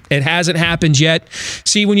people, and it hasn't happened yet.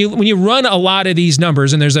 See, when you run a lot of these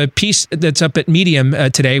numbers, and there's a piece that's up at Medium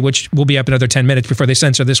today, which will be up another 10 minutes before they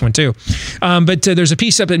censor this one too. But there's a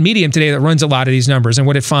piece up at Medium today that runs a lot of these numbers, and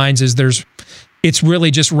what it finds is it's really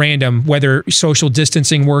just random whether social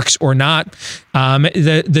distancing works or not.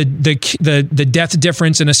 The death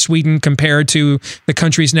difference in Sweden compared to the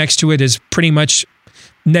countries next to it is pretty much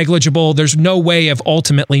negligible. There's no way of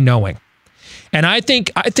ultimately knowing. And I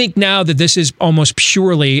think now that this is almost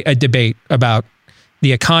purely a debate about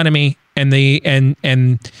the economy and the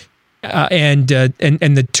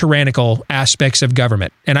tyrannical aspects of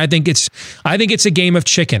government. And I think it's a game of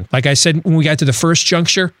chicken. Like I said, when we got to the first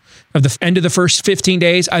juncture of the end of the first 15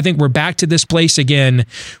 days, I think we're back to this place again,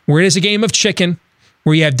 where it is a game of chicken,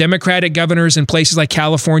 where you have Democratic governors in places like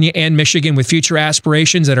California and Michigan with future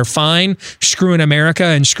aspirations that are fine screwing America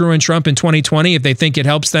and screwing Trump in 2020 if they think it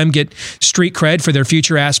helps them get street cred for their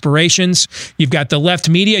future aspirations. You've got the left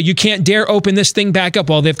media. You can't dare open this thing back up.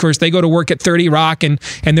 Well, of course, they go to work at 30 Rock and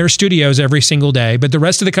their studios every single day, but the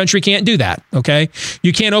rest of the country can't do that, okay?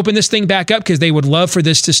 You can't open this thing back up because they would love for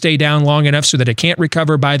this to stay down long enough so that it can't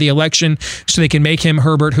recover by the election so they can make him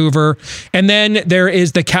Herbert Hoover. And then there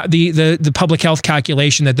is the public health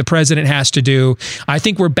calculation that the president has to do. I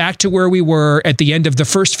think we're back to where we were at the end of the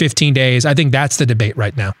first 15 days. I think that's the debate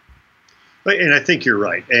right now. And I think you're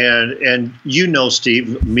right. And you know,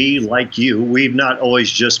 Steve, me like you, we've not always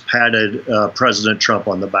just patted President Trump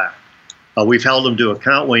on the back. We've held him to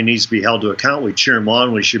account when he needs to be held to account. We cheer him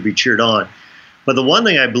on when he should be cheered on. But the one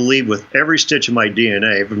thing I believe with every stitch of my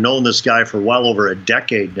DNA, I've known this guy for well over a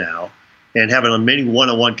decade now and having many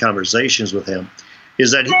one-on-one conversations with him,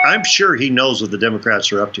 is that I'm sure he knows what the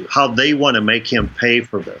Democrats are up to, how they want to make him pay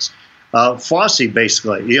for this. Fauci,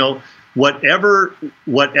 basically, you know, whatever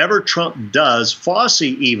Trump does,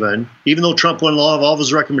 Fauci even though Trump went along with all of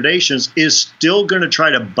his recommendations, is still going to try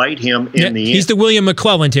to bite him in the end. He's the William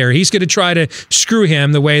McClellan here. He's going to try to screw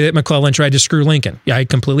him the way that McClellan tried to screw Lincoln. Yeah, I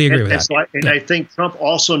completely agree with that. So I think Trump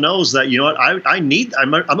also knows that, you know what,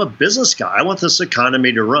 I'm a business guy. I want this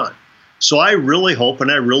economy to run. So I really hope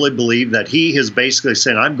and I really believe that he is basically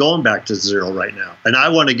saying, I'm going back to zero right now. And I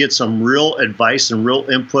want to get some real advice and real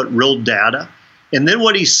input, real data. And then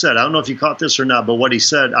what he said, I don't know if you caught this or not, but what he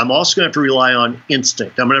said, I'm also going to have to rely on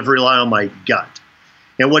instinct. I'm going to have to rely on my gut.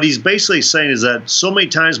 And what he's basically saying is that so many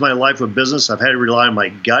times in my life with business, I've had to rely on my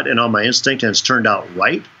gut and on my instinct, and it's turned out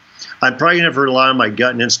right. I'm probably going to have to rely on my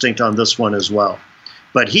gut and instinct on this one as well.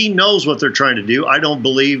 But he knows what they're trying to do. I don't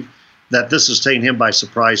believe that this is taking him by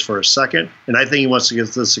surprise for a second. And I think he wants to get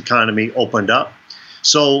this economy opened up.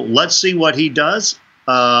 So let's see what he does.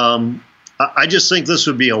 I just think this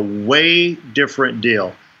would be a way different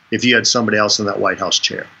deal if you had somebody else in that White House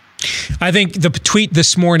chair. I think the tweet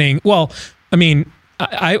this morning, well, I mean,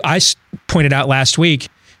 I pointed out last week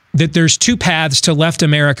that there's two paths to left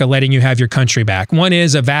America letting you have your country back. One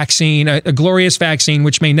is a vaccine, a glorious vaccine,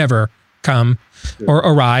 which may never come or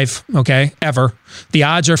arrive, okay, ever. The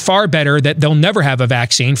odds are far better that they'll never have a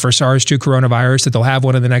vaccine for SARS-2 coronavirus, that they'll have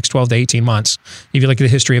one in the next 12 to 18 months, if you look at the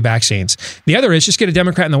history of vaccines. The other is just get a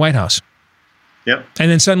Democrat in the White House. Yep. And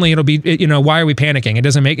then suddenly it'll be, you know, why are we panicking?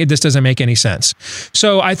 This doesn't make any sense.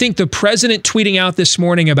 So I think the president tweeting out this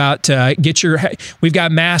morning about we've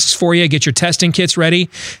got masks for you, get your testing kits ready.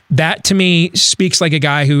 That to me speaks like a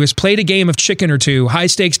guy who has played a game of chicken or two, high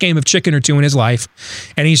stakes game of chicken or two in his life.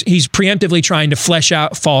 And he's preemptively trying to flesh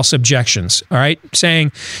out false objections. All right.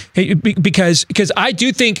 Saying, hey, because I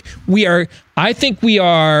think we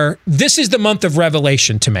are, this is the month of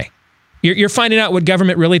revelation to me. You're finding out what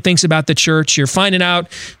government really thinks about the church. You're finding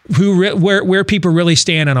out where people really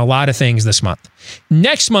stand on a lot of things this month.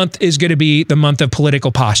 Next month is going to be the month of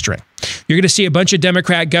political posturing. You're going to see a bunch of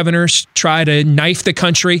Democrat governors try to knife the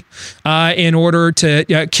country in order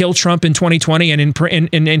to kill Trump in 2020 and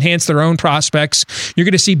enhance their own prospects. You're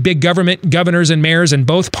going to see big government governors and mayors in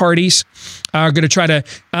both parties are going to try to,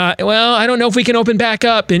 I don't know if we can open back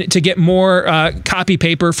up to get more copy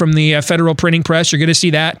paper from the federal printing press. You're going to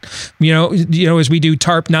see that, you know, as we do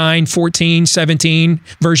TARP 9, 14, 17,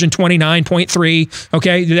 version 29.3.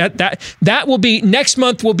 Okay, that will be next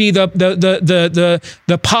month. Will be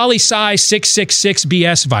the poli-sci 666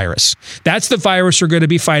 BS virus. That's the virus we're going to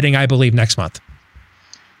be fighting, I believe, next month.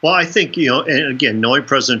 Well, I think, you know, and again, knowing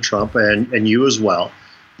President Trump and you as well,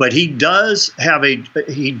 but he does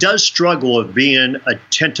struggle with being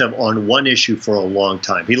attentive on one issue for a long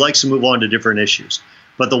time. He likes to move on to different issues.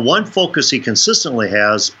 But the one focus he consistently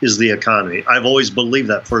has is the economy. I've always believed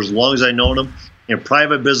that for as long as I've known him in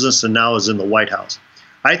private business and now is in the White House.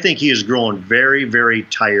 I think he is growing very, very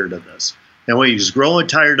tired of this. And when he's growing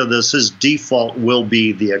tired of this, his default will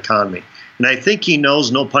be the economy. And I think he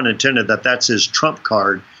knows, no pun intended, that that's his trump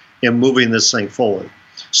card in moving this thing forward.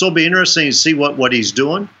 So it'll be interesting to see what he's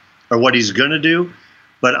doing or what he's going to do.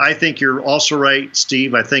 But I think you're also right,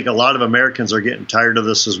 Steve. I think a lot of Americans are getting tired of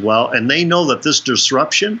this as well. And they know that this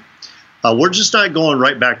disruption, we're just not going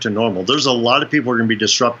right back to normal. There's a lot of people who are going to be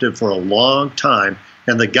disrupted for a long time.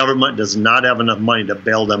 And the government does not have enough money to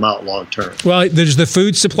bail them out long term. Well, there's the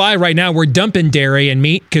food supply right now. We're dumping dairy and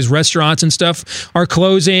meat because restaurants and stuff are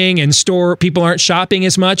closing and people aren't shopping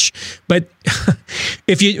as much. But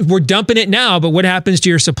we're dumping it now, but what happens to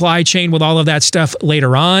your supply chain with all of that stuff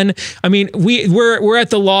later on? I mean, we're at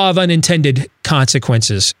the law of unintended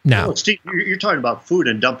consequences now. Well, Steve, you're talking about food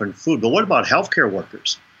and dumping food, but what about healthcare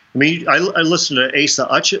workers? I mean, I listened to Asa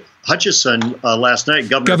Hutchinson last night,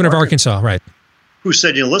 governor of Arkansas, right? Who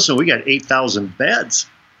said, listen, we got 8,000 beds,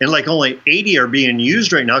 and like only 80 are being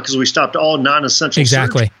used right now because we stopped all non-essential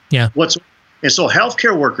Exactly, surgery. yeah. And so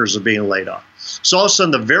healthcare workers are being laid off. So all of a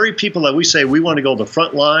sudden, the very people that we say we want to go to the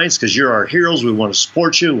front lines because you're our heroes, we want to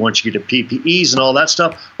support you, we want you to get the PPEs and all that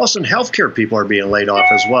stuff, all of a sudden healthcare people are being laid off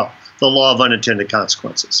as well. The law of unintended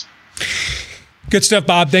consequences. Good stuff,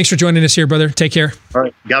 Bob. Thanks for joining us here, brother. Take care. All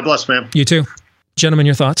right. God bless, man. You too. Gentlemen,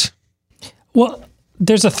 your thoughts? Well,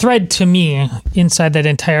 there's a thread to me inside that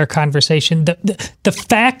entire conversation. The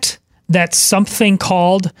fact that something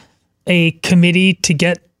called a committee to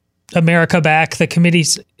get America back, the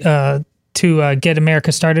committees to get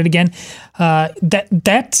America started again,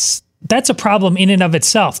 that's a problem in and of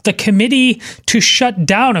itself. The committee to shut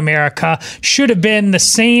down America should have been the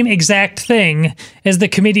same exact thing as the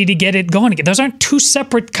committee to get it going again. Those aren't two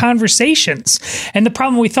separate conversations. And the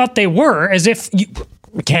problem we thought they were, as if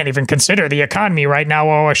we can't even consider the economy right now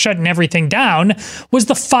while we're shutting everything down, was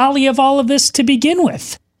the folly of all of this to begin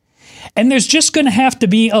with. And there's just going to have to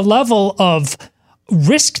be a level of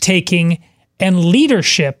risk-taking and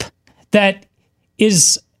leadership that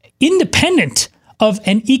is independent of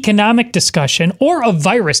an economic discussion or a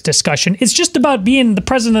virus discussion. It's just about being the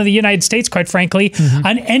president of the United States, quite frankly,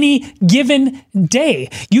 on any given day.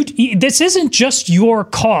 This isn't just your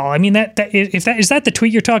call. I mean, is that the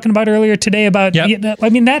tweet you're talking about earlier today about? Yep. I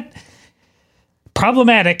mean, that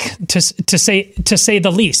problematic to say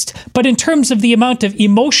the least. But in terms of the amount of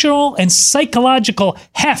emotional and psychological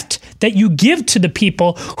heft that you give to the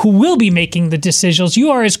people who will be making the decisions,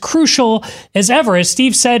 you are as crucial as ever. As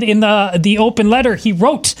Steve said in the open letter he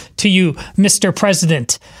wrote to you, Mr.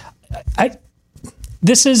 President,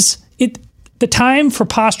 this is it. The time for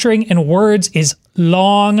posturing and words is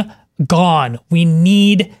long gone. We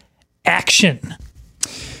need action.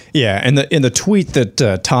 Yeah, and in the tweet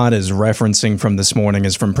that Todd is referencing from this morning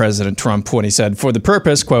is from President Trump when he said, for the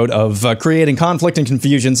purpose, quote, of creating conflict and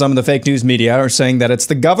confusion, some of the fake news media are saying that it's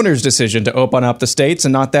the governor's decision to open up the states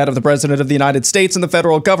and not that of the president of the United States and the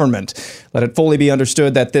federal government. Let it fully be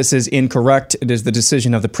understood that this is incorrect. It is the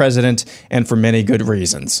decision of the president, and for many good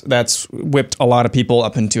reasons. That's whipped a lot of people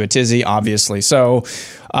up into a tizzy, obviously. So,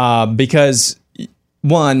 because,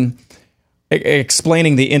 one,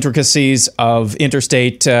 explaining the intricacies of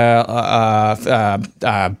interstate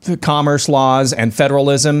commerce laws and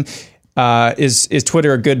federalism. Is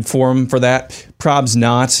Twitter a good forum for that? Probs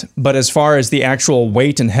not. But as far as the actual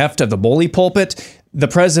weight and heft of the bully pulpit, the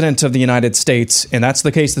president of the United States, and that's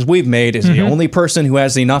the case that we've made, is the only person who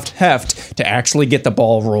has enough heft to actually get the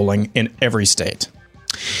ball rolling in every state.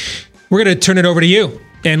 We're going to turn it over to you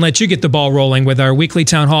and let you get the ball rolling with our weekly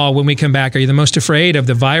town hall when we come back. Are you the most afraid of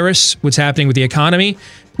the virus, what's happening with the economy,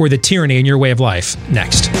 or the tyranny in your way of life?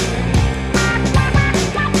 Next.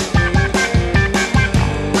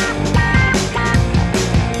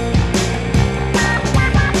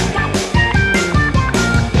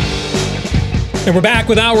 And we're back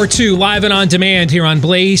with Hour 2, live and on demand here on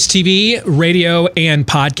Blaze TV, radio, and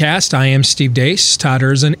podcast. I am Steve Deace. Todd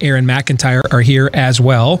Erzin, Aaron McIntyre are here as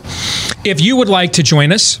well. If you would like to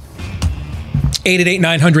join us,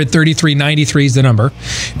 888-900-3393 is the number.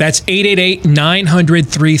 That's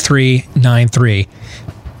 888-900-3393.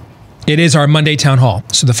 It is our Monday Town Hall,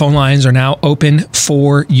 so the phone lines are now open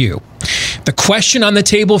for you. The question on the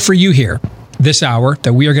table for you here this hour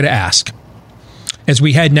that we are going to ask, as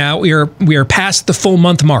we head now, we are past the full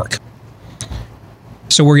month mark.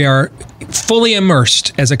 So we are fully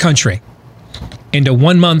immersed as a country into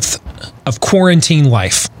 1 month of quarantine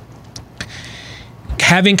life.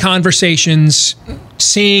 Having conversations,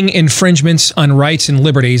 seeing infringements on rights and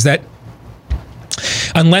liberties that,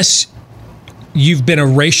 unless you've been a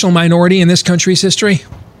racial minority in this country's history,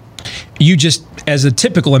 you just, as a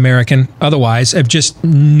typical American, otherwise, have just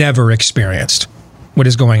never experienced what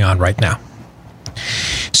is going on right now.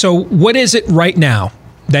 So what is it right now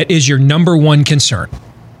that is your number one concern?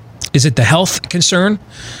 Is it the health concern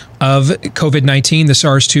of COVID-19, the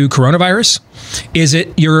SARS-2 coronavirus? Is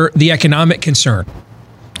it the economic concern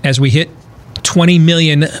as we hit 20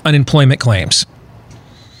 million unemployment claims?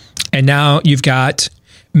 And now you've got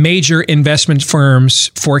major investment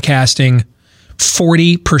firms forecasting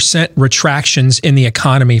 40% retractions in the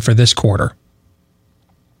economy for this quarter.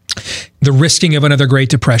 The risking of another Great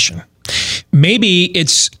Depression. Maybe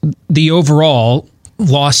it's the overall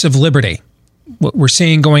loss of liberty. What we're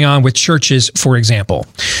seeing going on with churches, for example.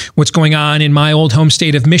 What's going on in my old home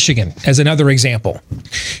state of Michigan, as another example,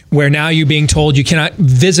 where now you're being told you cannot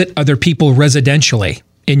visit other people residentially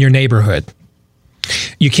in your neighborhood.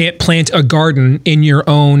 You can't plant a garden in your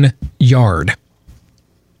own yard.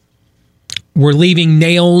 We're leaving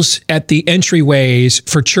nails at the entryways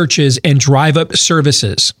for churches and drive-up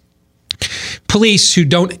services. Police who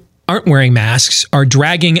aren't wearing masks are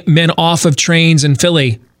dragging men off of trains in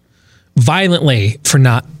Philly violently for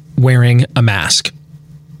not wearing a mask.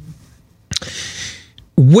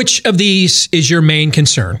 Which of these is your main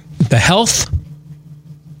concern? The health,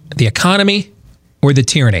 the economy, or the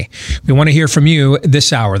tyranny? We want to hear from you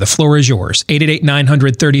this hour. The floor is yours.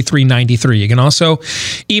 888-900-3393. You can also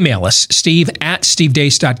email us,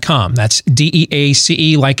 steve@stevedeace.com. That's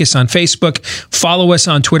DEACE. Like us on Facebook. Follow us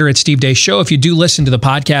on Twitter @SteveDeace Show. If you do listen to the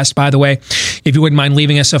podcast, by the way, if you wouldn't mind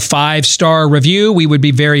leaving us a 5-star review, we would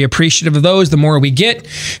be very appreciative of those. The more we get,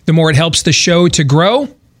 the more it helps the show to grow.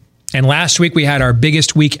 And last week, we had our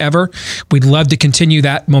biggest week ever. We'd love to continue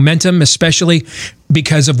that momentum, especially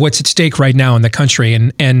because of what's at stake right now in the country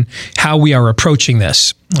and how we are approaching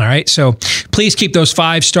this. All right. So please keep those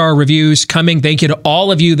 5-star reviews coming. Thank you to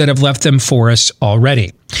all of you that have left them for us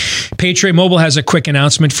already. Patriot Mobile has a quick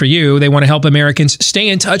announcement for you. They want to help Americans stay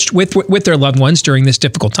in touch with their loved ones during this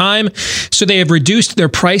difficult time. So they have reduced their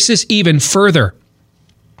prices even further.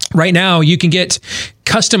 Right now, you can get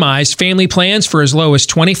customized family plans for as low as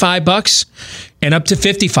 $25 and up to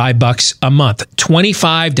 $55 a month.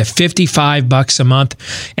 $25 to $55 a month.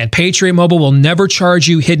 And Patriot Mobile will never charge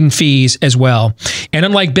you hidden fees as well. And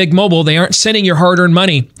unlike Big Mobile, they aren't sending your hard-earned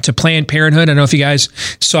money to Planned Parenthood. I don't know if you guys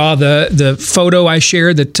saw the photo I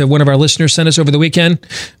shared that one of our listeners sent us over the weekend,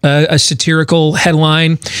 a satirical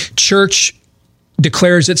headline, Church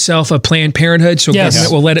declares itself a Planned Parenthood, so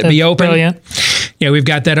government will let it be open. Brilliant. Yeah, we've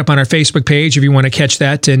got that up on our Facebook page if you want to catch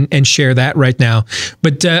that and share that right now.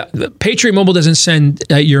 But Patriot Mobile doesn't send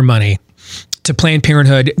your money to Planned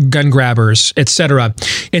Parenthood, gun grabbers, etc.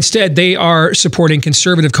 Instead, they are supporting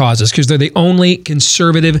conservative causes because they're the only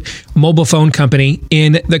conservative mobile phone company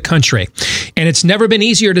in the country. And it's never been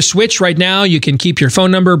easier to switch. Right now, you can keep your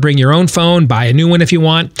phone number, bring your own phone, buy a new one if you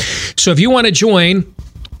want. So if you want to join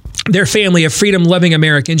their family of freedom-loving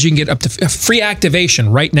Americans, you can get up to free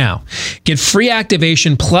activation right now. Get free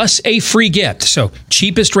activation plus a free gift. So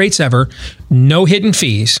cheapest rates ever, no hidden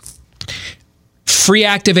fees, free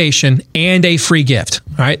activation, and a free gift.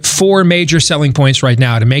 All right, 4 major selling points right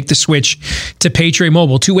now to make the switch to Patriot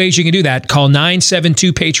Mobile. 2 ways you can do that. Call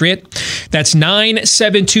 972-PATRIOT. That's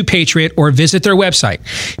 972-PATRIOT, or visit their website,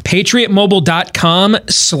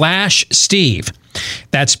 patriotmobile.com/Steve.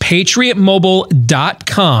 That's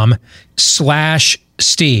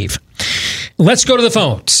patriotmobile.com/Steve. Let's go to the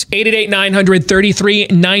phones.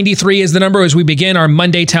 888-900-3393 is the number as we begin our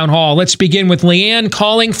Monday Town Hall. Let's begin with Leanne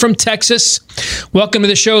calling from Texas. Welcome to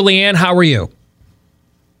the show, Leanne. How are you?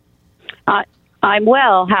 I'm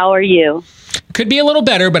well. How are you? Could be a little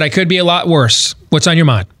better, but I could be a lot worse. What's on your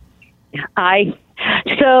mind?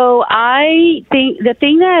 So I think the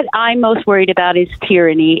thing that I'm most worried about is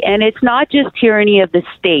tyranny. And it's not just tyranny of the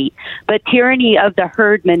state, but tyranny of the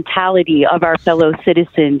herd mentality of our fellow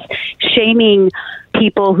citizens, shaming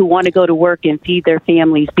people who want to go to work and feed their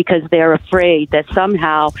families because they're afraid that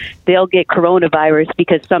somehow they'll get coronavirus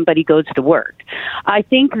because somebody goes to work. I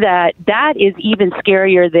think that that is even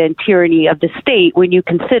scarier than tyranny of the state when you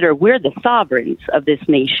consider we're the sovereigns of this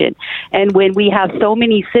nation. And when we have so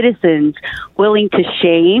many citizens willing to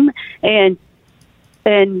shame and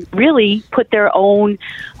really put their own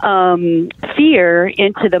fear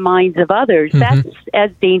into the minds of others, that's as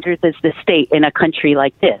dangerous as the state in a country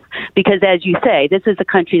like this. Because as you say, this is a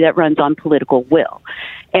country that runs on political will.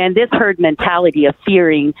 And this herd mentality of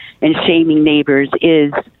fearing and shaming neighbors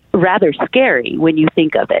is rather scary when you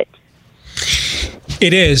think of it.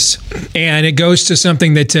 It is. And it goes to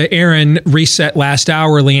something that Aaron reset last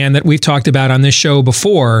hour, Leanne, that we've talked about on this show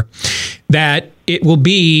before, that it will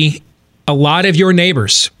be a lot of your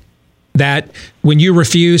neighbors that when you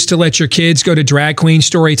refuse to let your kids go to drag queen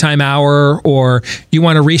storytime hour, or you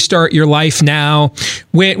want to restart your life now,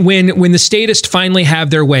 when the statists finally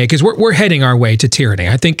have their way, because we're heading our way to tyranny.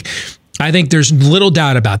 I think there's little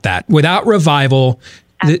doubt about that. Without revival,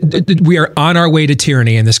 we are on our way to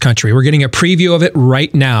tyranny in this country. We're getting a preview of it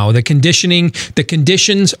right now. The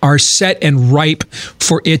conditions are set and ripe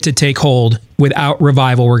for it to take hold. Without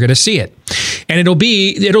revival, we're going to see it. And it'll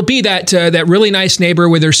be that really nice neighbor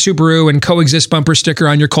with her Subaru and coexist bumper sticker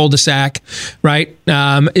on your cul-de-sac, right?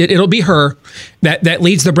 It'll be her that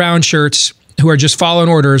leads the brown shirts who are just following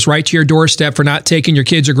orders right to your doorstep for not taking your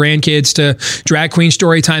kids or grandkids to drag queen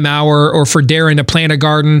storytime hour, or for daring to plant a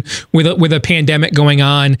garden with a pandemic going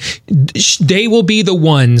on. They will be the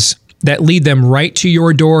ones that lead them right to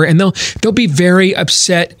your door, and they'll be very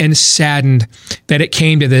upset and saddened that it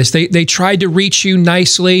came to this. They tried to reach you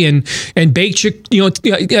nicely and baked you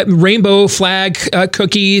rainbow flag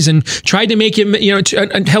cookies and tried to make you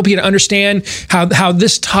to help you to understand how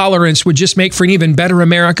this tolerance would just make for an even better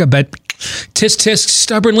America, but tisk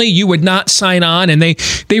stubbornly you would not sign on, and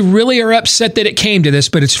they really are upset that it came to this,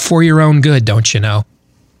 but it's for your own good, don't you know?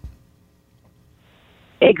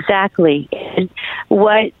 Exactly. And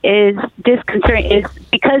what is disconcerting is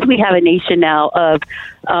because we have a nation now of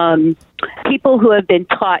people who have been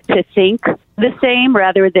taught to think the same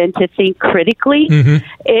rather than to think critically,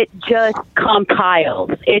 it just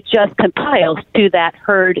compiles. It just compiles to that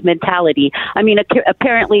herd mentality. I mean,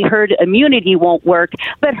 apparently herd immunity won't work,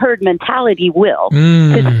 but herd mentality will,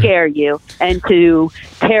 to scare you and to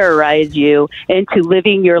terrorize you into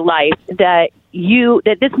living your life that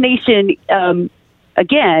this nation,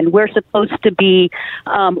 again, we're supposed to be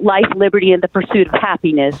life, liberty, and the pursuit of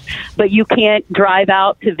happiness, but you can't drive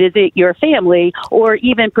out to visit your family or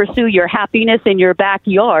even pursue your happiness in your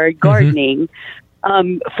backyard gardening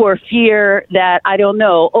for fear that, I don't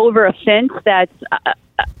know, over a fence that's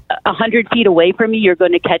 100 feet away from me, you're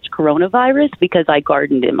going to catch coronavirus because I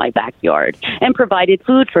gardened in my backyard and provided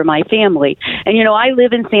food for my family. And, I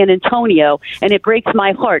live in San Antonio, and it breaks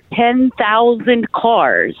my heart. 10,000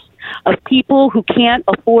 cars of people who can't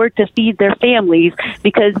afford to feed their families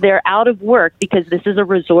because they're out of work, because this is a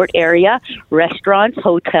resort area, restaurants,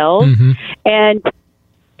 hotels, and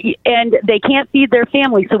they can't feed their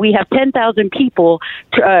families. So we have 10,000 people,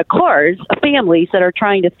 cars, families that are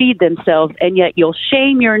trying to feed themselves, and yet you'll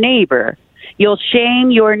shame your neighbor. You'll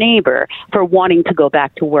shame your neighbor for wanting to go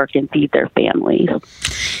back to work and feed their families.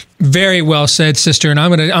 Very well said, sister. And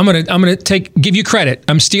I'm gonna give you credit.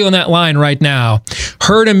 I'm stealing that line right now.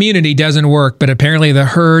 Herd immunity doesn't work, but apparently the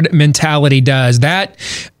herd mentality does. That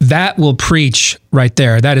will preach right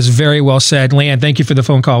there. That is very well said. Leanne, thank you for the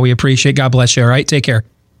phone call. We appreciate it. God bless you. All right, take care.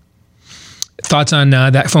 Thoughts on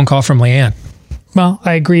that phone call from Leanne? Well,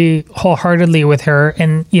 I agree wholeheartedly with her.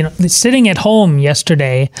 And sitting at home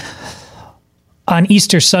yesterday on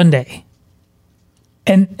Easter Sunday,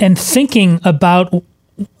 and thinking about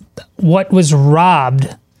what was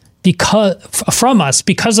robbed from us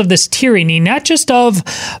because of this tyranny, not just of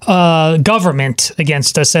government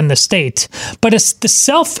against us and the state, but it's the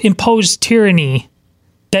self-imposed tyranny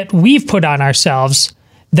that we've put on ourselves,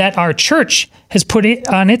 that our church has put it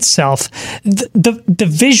on itself. The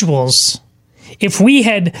visuals, if we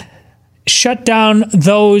had shut down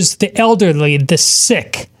the elderly, the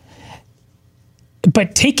sick,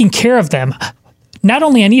 but taking care of them, not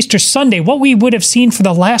only on Easter Sunday, what we would have seen for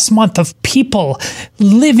the last month of people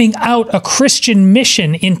living out a Christian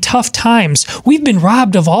mission in tough times. We've been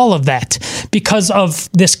robbed of all of that because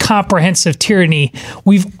of this comprehensive tyranny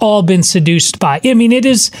we've all been seduced by. I mean, it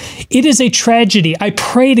is a tragedy. I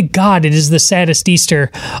pray to God it is the saddest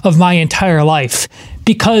Easter of my entire life,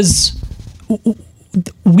 because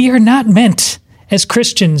we are not meant as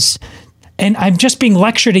Christians. And I'm just being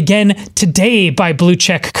lectured again today by blue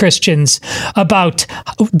check Christians about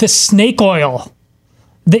the snake oil.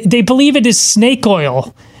 They believe it is snake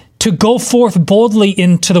oil to go forth boldly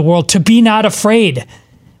into the world, to be not afraid.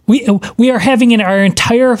 We are having our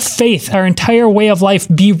entire faith, our entire way of life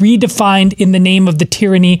be redefined in the name of the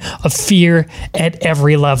tyranny of fear at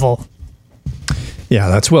every level. Yeah,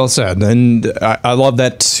 that's well said. And I love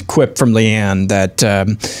that quip from Leanne that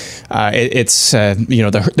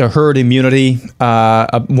the herd immunity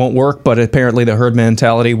won't work, but apparently the herd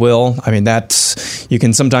mentality will. I mean, you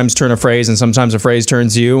can sometimes turn a phrase and sometimes a phrase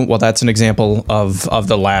turns you. Well, that's an example of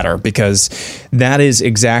the latter, because that is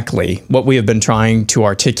exactly what we have been trying to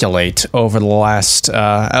articulate over the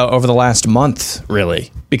last month, really.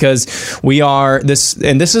 Because we are this,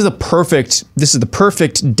 and this is the perfect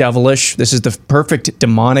devilish, this is the perfect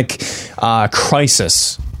demonic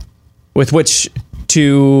crisis with which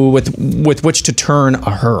to turn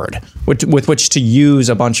a herd, with which to use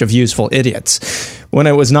a bunch of useful idiots. When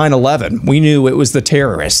it was 9/11, we knew it was the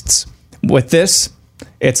terrorists. With this,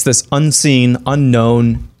 it's this unseen,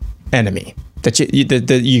 unknown enemy. That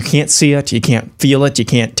you can't see it, you can't feel it, you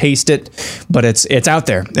can't taste it, but it's out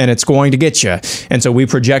there and it's going to get you. And so we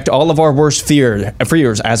project all of our worst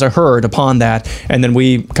fears as a herd upon that, and then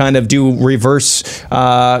we kind of do reverse,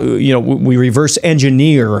 we reverse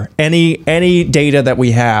engineer any data that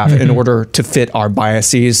we have in order to fit our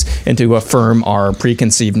biases and to affirm our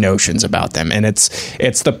preconceived notions about them. And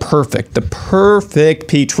it's the perfect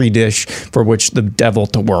petri dish for which the devil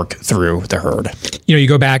to work through the herd. You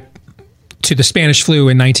go back to the Spanish flu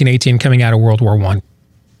in 1918 coming out of World War I.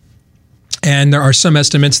 And there are some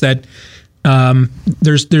estimates that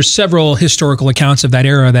There's several historical accounts of that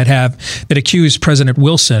era that accuse President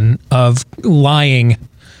Wilson of lying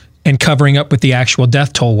and covering up what the actual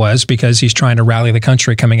death toll was because he's trying to rally the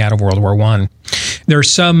country coming out of World War I. There are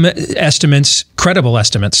some estimates, credible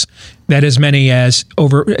estimates, that as many as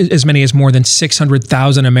more than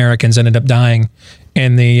 600,000 Americans ended up dying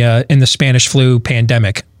in the Spanish flu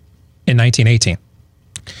pandemic in 1918.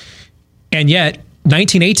 And yet,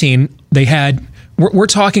 1918, they had. We're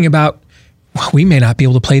talking about. We may not be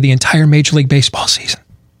able to play the entire Major League Baseball season.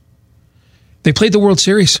 They played the World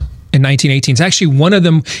Series in 1918. It's actually one of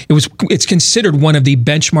them. It's considered one of the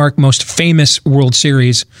benchmark most famous World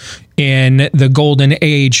Series in the golden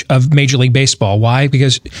age of Major League Baseball. Why?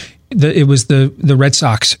 Because it was the Red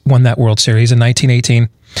Sox won that World Series in 1918,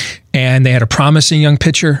 and they had a promising young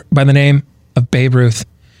pitcher by the name of Babe Ruth,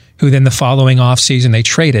 who then the following offseason they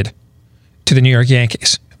traded to the New York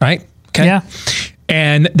Yankees. Right? Okay. Yeah.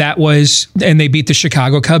 And they beat the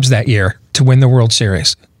Chicago Cubs that year to win the World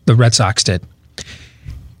Series. The Red Sox did.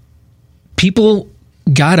 People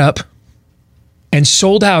got up and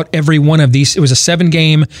sold out every one of these. It was a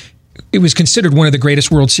 7-game. It was considered one of the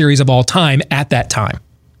greatest World Series of all time at that time.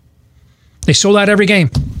 They sold out every game.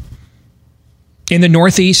 In the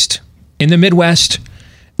Northeast, in the Midwest,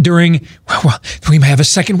 during, well, we may have a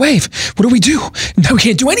second wave. What do we do? No, we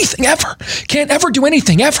can't do anything ever. Can't ever do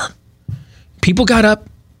anything ever. People got up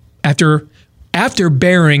after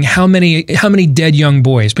burying how many dead young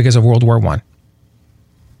boys because of World War I.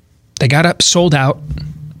 They got up, sold out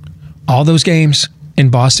all those games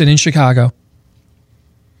in Boston and Chicago.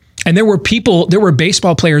 And there were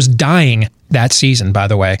baseball players dying that season, by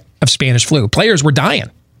the way, of Spanish flu. Players were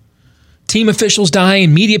dying. Team officials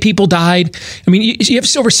dying, media people died. I mean, you have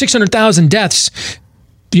over 600,000 deaths.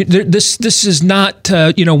 This is not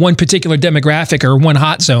one particular demographic or one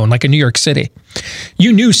hot zone like in New York City.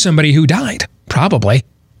 You knew somebody who died, probably.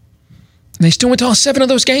 And they still went to all 7 of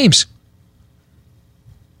those games.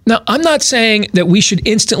 Now, I'm not saying that we should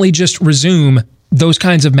instantly just resume those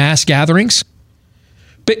kinds of mass gatherings,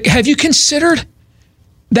 but have you considered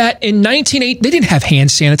that in 1918, they didn't have hand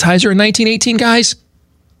sanitizer in 1918, guys?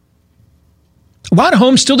 A lot of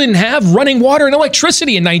homes still didn't have running water and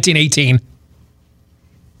electricity in 1918.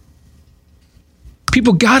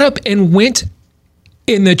 People got up and went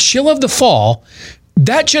in the chill of the fall,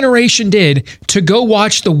 that generation did, to go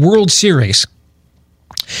watch the World Series.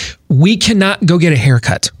 We cannot go get a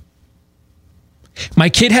haircut. My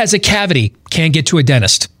kid has a cavity, can't get to a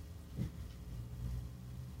dentist.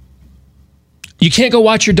 You can't go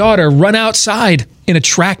watch your daughter run outside in a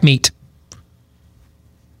track meet.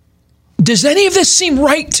 Does any of this seem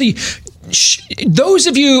right to you? Those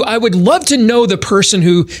of you, I would love to know the person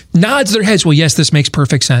who nods their heads, well, yes, this makes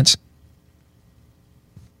perfect sense.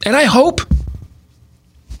 And I hope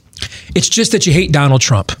it's just that you hate Donald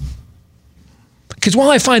Trump. Because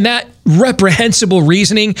while I find that reprehensible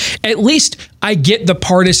reasoning, at least I get the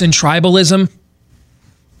partisan tribalism.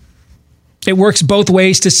 It works both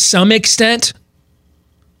ways to some extent.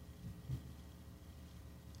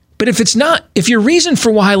 But if your reason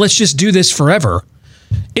for why let's just do this forever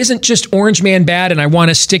isn't just Orange Man bad and I want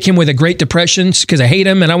to stick him with a Great Depression because I hate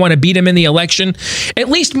him and I want to beat him in the election, at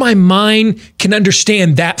least my mind can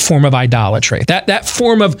understand that form of idolatry, that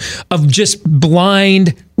form of just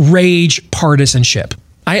blind rage partisanship.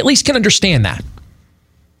 I at least can understand that.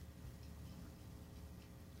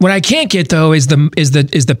 What I can't get, though, is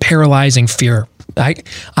the paralyzing fear.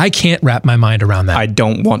 I can't wrap my mind around that. I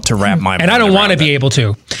don't want to wrap my mind around it. And I don't want to be able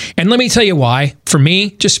to. And let me tell you why. For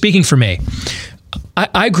me, just speaking for me,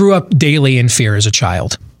 I grew up daily in fear as a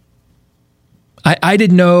child. I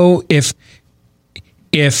didn't know if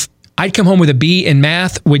I'd come home with a B in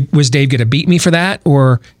math, was Dave going to beat me for that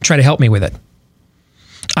or try to help me with it?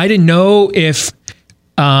 I didn't know if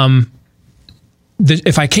I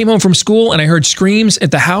came home from school and I heard screams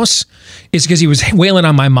at the house, it's because he was wailing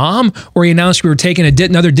on my mom or he announced we were taking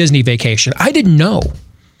another Disney vacation. I didn't know.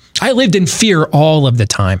 I lived in fear all of the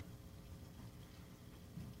time.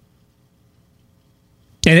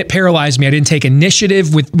 And it paralyzed me. I didn't take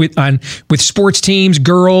initiative with sports teams,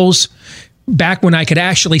 girls. Back when I could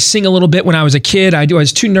actually sing a little bit when I was a kid, I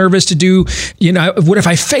was too nervous to do, what if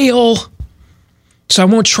I fail? So I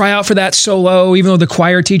won't try out for that solo, even though the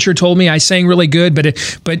choir teacher told me I sang really good,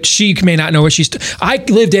 but she may not know what I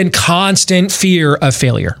lived in constant fear of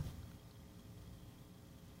failure.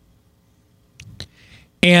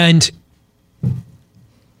 And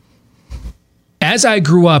as I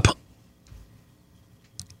grew up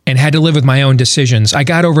and had to live with my own decisions, I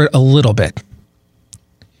got over it a little bit.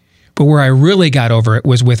 But where I really got over it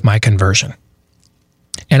was with my conversion.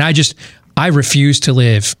 And I refused to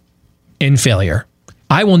live in failure.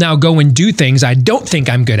 I will now go and do things I don't think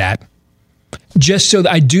I'm good at, just so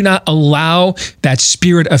that I do not allow that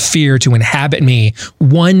spirit of fear to inhabit me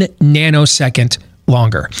 1 nanosecond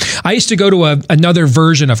longer. I used to go to another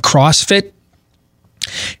version of CrossFit.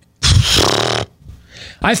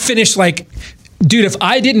 I finished dude, if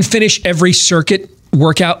I didn't finish every circuit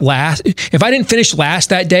workout last, if I didn't finish last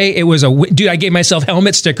that day, it was dude, I gave myself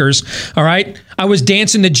helmet stickers. All right. I was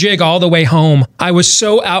dancing the jig all the way home. I was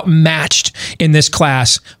so outmatched in this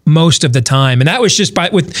class most of the time. And that was just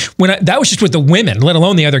that was just with the women, let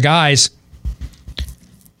alone the other guys.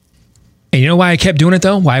 And you know why I kept doing it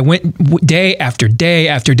though? Why I went day after day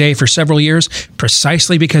after day for several years?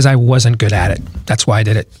 Precisely because I wasn't good at it. That's why I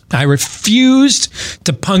did it. I refused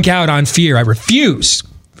to punk out on fear. I refused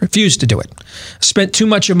to do it. Spent too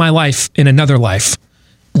much of my life in another life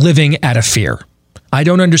living out of fear. I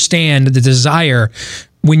don't understand the desire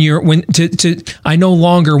I no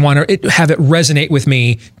longer want to have it resonate with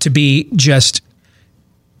me to be just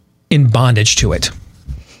in bondage to it.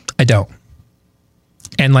 I don't.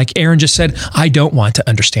 And like Aaron just said, I don't want to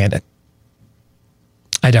understand it.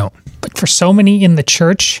 I don't. But for so many in the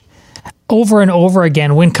church, over and over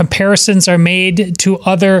again, when comparisons are made to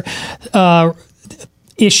other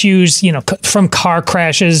issues, from car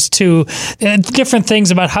crashes to different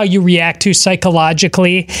things about how you react to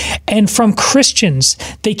psychologically, and from Christians,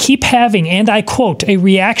 they keep having, and I quote, a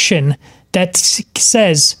reaction that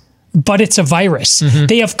says, but it's a virus. Mm-hmm.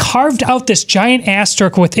 They have carved out this giant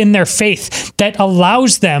asterisk within their faith that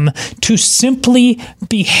allows them to simply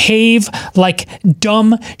behave like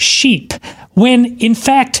dumb sheep. When, in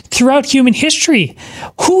fact, throughout human history,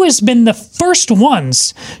 who has been the first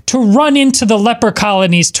ones to run into the leper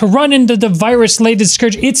colonies, to run into the virus-laden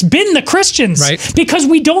scourge? It's been the Christians, right? Because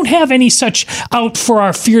we don't have any such out for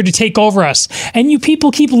our fear to take over us. And you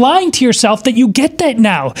people keep lying to yourself that you get that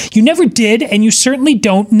now. You never did, and you certainly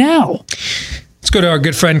don't now. Let's go to our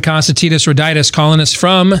good friend Constantinos Roditis calling us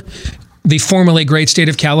from the formerly great state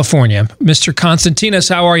of California. Mr.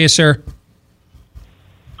 Constantinos, how are you, sir?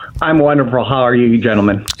 I'm wonderful. How are you,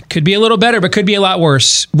 gentlemen? Could be a little better, but could be a lot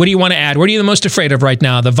worse. What do you want to add? What are you the most afraid of right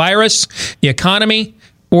now? The virus, the economy,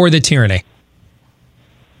 or the tyranny?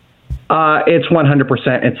 It's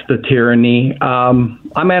 100%. It's the tyranny.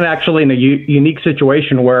 I'm actually in a unique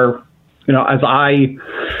situation where, as I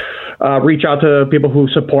reach out to people who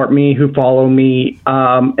support me, who follow me,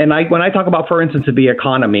 and when I talk about, for instance, the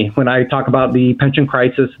economy, when I talk about the pension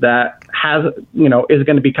crisis that is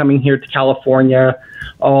going to be coming here to California,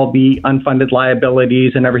 all the unfunded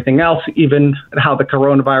liabilities and everything else, even how the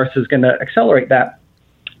coronavirus is going to accelerate that,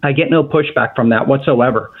 I get no pushback from that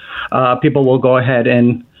whatsoever. People will go ahead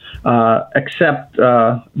and accept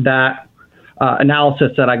that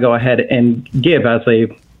analysis that I go ahead and give as a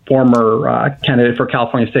former candidate for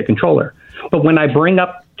California State Controller. But when I bring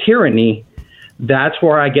up tyranny, that's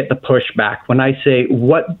where I get the pushback. When I say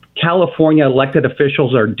what California elected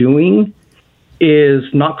officials are doing is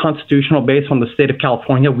not constitutional based on the state of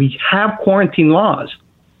California. We have quarantine laws,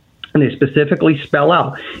 and they specifically spell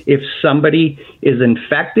out if somebody is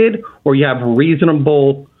infected or you have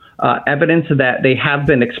reasonable evidence that they have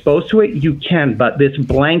been exposed to it, you can. But this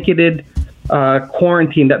blanketed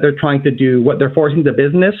quarantine that they're trying to do, what they're forcing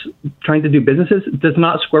trying to do businesses, does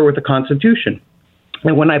not square with the Constitution.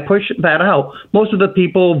 And when I push that out, most of the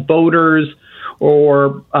people, voters,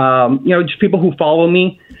 or just people who follow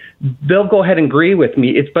me, they'll go ahead and agree with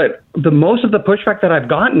me. But the most of the pushback that I've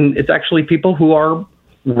gotten is actually people who are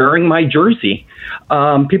wearing my jersey,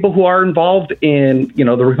 people who are involved in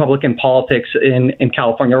the Republican politics in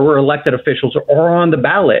California, or elected officials, or on the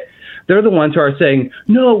ballot. They're the ones who are saying,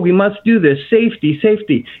 no, we must do this,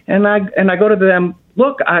 safety. And I go to them,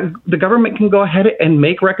 look, the government can go ahead and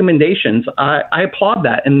make recommendations. I applaud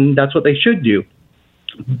that, and that's what they should do.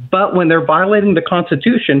 But when they're violating the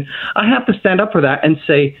Constitution, I have to stand up for that and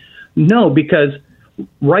say, no, because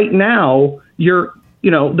right now,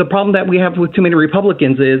 the problem that we have with too many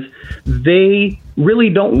Republicans is they really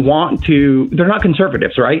don't want to, they're not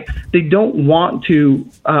conservatives, right? They don't want to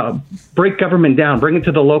break government down, bring it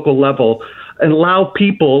to the local level, and allow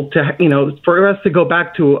people to, for us to go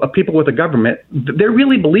back to a people with a government. They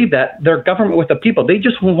really believe that they're government with the people. They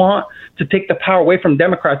just want to take the power away from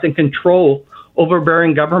Democrats and control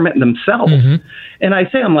overbearing government themselves. Mm-hmm. And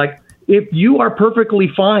I'm like, if you are perfectly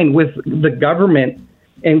fine with the government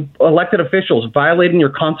and elected officials violating your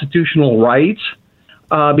constitutional rights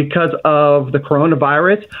because of the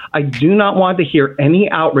coronavirus, I do not want to hear any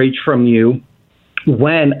outrage from you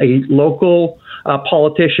when a local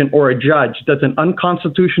politician or a judge does an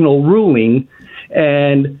unconstitutional ruling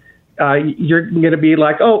and you're going to be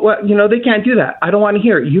like, oh, well, they can't do that. I don't want to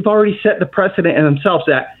hear it. You've already set the precedent in themselves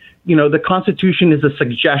that, the Constitution is a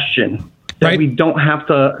suggestion, that we don't have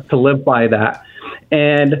to live by that.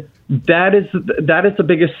 And that is the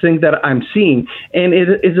biggest thing that I'm seeing. And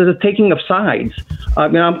it is a taking of sides.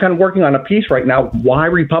 I'm kind of working on a piece right now, why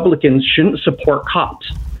Republicans shouldn't support cops.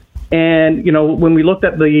 And, when we looked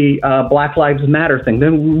at the Black Lives Matter thing,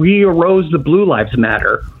 then we arose the Blue Lives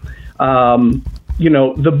Matter, the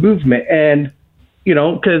movement. And,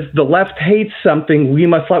 because the left hates something,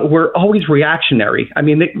 we're always reactionary. I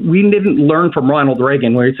mean, we didn't learn from Ronald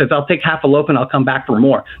Reagan where he says, I'll take half a loaf and I'll come back for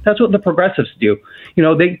more. That's what the progressives do.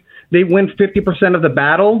 They win 50% of the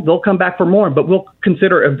battle, they'll come back for more, but we'll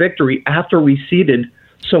consider a victory after we ceded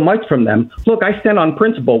so much from them. Look, I stand on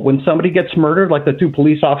principle. When somebody gets murdered, like the 2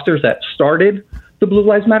 police officers that started the Blue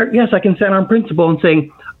Lives Matter, yes, I can stand on principle and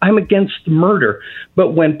saying I'm against murder.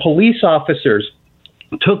 But when police officers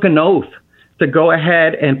took an oath to go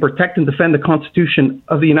ahead and protect and defend the Constitution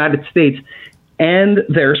of the United States and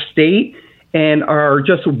their state and are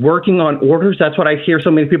just working on orders, that's what I hear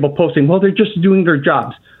so many people posting. Well, they're just doing their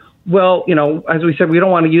jobs. Well, as we said, we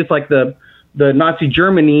don't want to use like the Nazi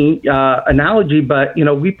Germany analogy, but,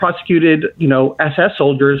 we prosecuted, SS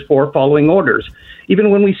soldiers for following orders.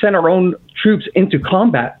 Even when we send our own troops into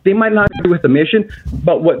combat, they might not agree with the mission,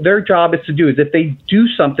 but what their job is to do is if they do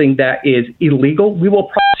something that is illegal, we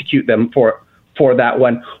will prosecute them for that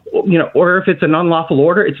one, or if it's an unlawful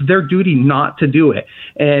order, it's their duty not to do it.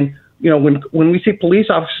 And, when we see police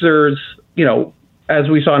officers, as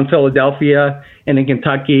we saw in Philadelphia and in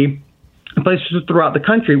Kentucky, places throughout the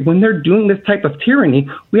country, when they're doing this type of tyranny,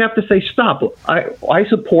 we have to say, stop. I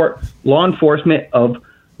support law enforcement of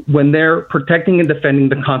when they're protecting and defending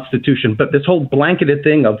the Constitution. But this whole blanketed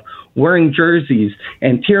thing of wearing jerseys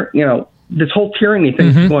and, this whole tyranny thing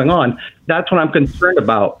is going on, that's what I'm concerned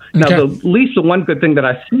about. Now, at least the one good thing that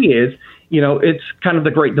I see is, it's kind of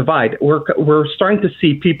the great divide. We're starting to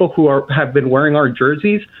see people who have been wearing our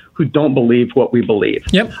jerseys who don't believe what we believe.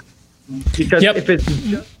 Yep. Because if it's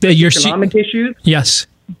just economic issues, yes,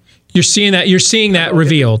 you're seeing that. You're seeing that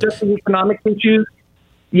revealed. Just the economic issues.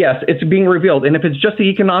 Yes, it's being revealed. And if it's just the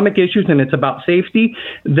economic issues and it's about safety,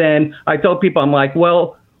 then I tell people, I'm like,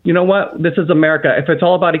 well, you know what? This is America. If it's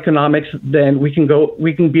all about economics, then we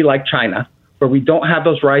can be like China, where we don't have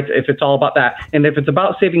those rights if it's all about that. And if it's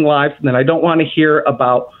about saving lives, then I don't want to hear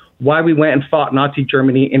about why we went and fought Nazi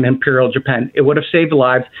Germany and Imperial Japan. It would have saved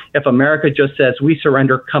lives if America just says, we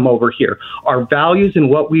surrender, come over here. Our values and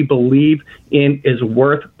what we believe in is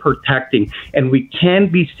worth protecting. And we can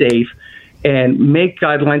be safe and make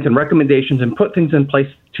guidelines and recommendations and put things in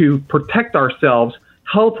place to protect ourselves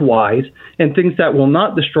health-wise and things that will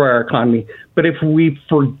not destroy our economy. But if we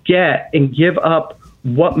forget and give up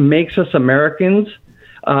what makes us Americans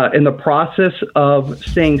in the process of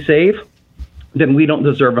staying safe, then we don't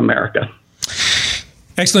deserve America.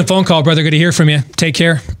 Excellent phone call, brother. Good to hear from you. Take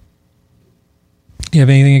care. Do you have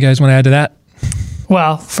anything you guys want to add to that?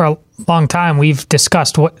 Well, for a long time, we've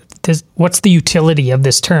discussed what's the utility of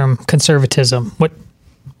this term conservatism. What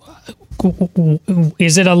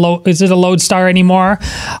is it a lodestar anymore?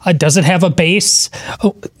 Does it have a base?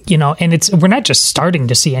 And we're not just starting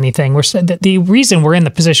to see anything. The reason we're in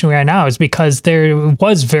the position we are now is because there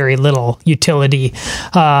was very little utility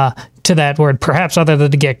to that word, perhaps other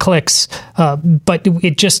than to get clicks, but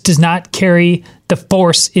it just does not carry the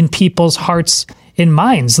force in people's hearts and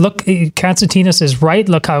minds. Look, Constantinos is right.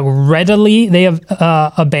 Look how readily they have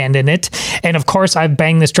abandoned it. And of course, I've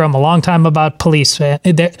banged this drum a long time about police. They're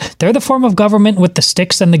the form of government with the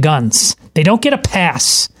sticks and the guns. They don't get a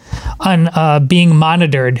pass on being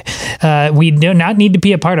monitored. We do not need to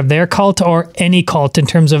be a part of their cult or any cult in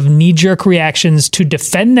terms of knee-jerk reactions to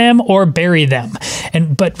defend them or bury them.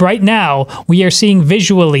 But right now, we are seeing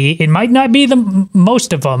visually, it might not be the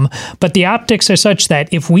most of them, but the optics are such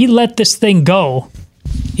that if we let this thing go,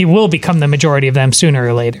 it will become the majority of them sooner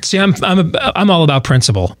or later. See, I'm all about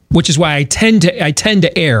principle, which is why I tend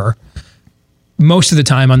to err most of the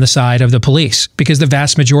time on the side of the police, because the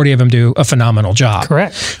vast majority of them do a phenomenal job.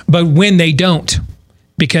 Correct. But when they don't,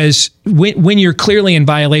 because when you're clearly in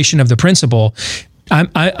violation of the principle,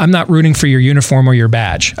 I'm not rooting for your uniform or your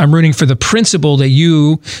badge. I'm rooting for the principle that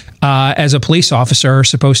you, as a police officer, are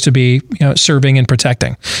supposed to be, serving and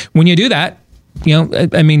protecting. When you do that,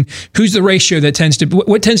 who's the ratio that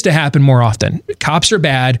what tends to happen more often? Cops are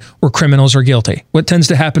bad or criminals are guilty? What tends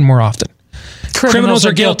to happen more often? Criminals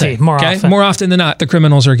are guilty more often. More often than not, the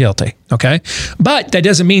criminals are guilty. Okay. But that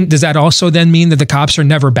doesn't mean, does that also then mean that the cops are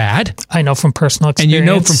never bad? I know from personal experience. And you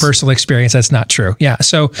know from personal experience that's not true. Yeah.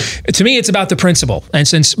 So to me, it's about the principle. And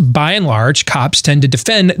since by and large, cops tend to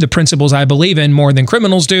defend the principles I believe in more than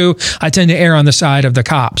criminals do, I tend to err on the side of the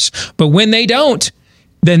cops. But when they don't,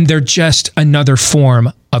 then they're just another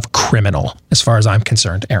form of criminal, as far as I'm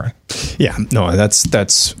concerned, Aaron. Yeah, no,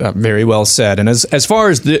 that's very well said. And as far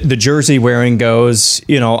as the jersey wearing goes,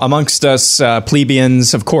 you know, amongst us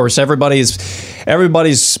plebeians, of course,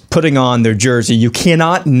 everybody's putting on their jersey. You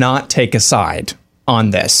cannot not take a side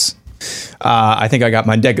on this. I think I got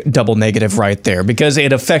my double negative right there, because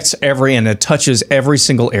it affects and it touches every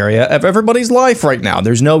single area of everybody's life right now.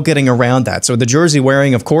 There's no getting around that. So the jersey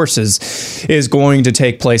wearing, of course, is going to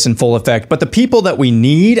take place in full effect. But the people that we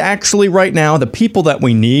need actually right now, the people that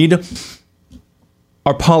we need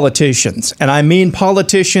are politicians. And I mean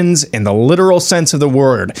politicians in the literal sense of the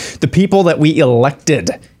word. The people that we elected.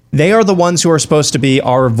 They are the ones who are supposed to be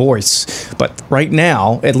our voice. But right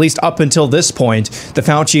now, at least up until this point, the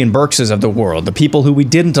Fauci and Birxes of the world, the people who we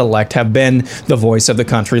didn't elect, have been the voice of the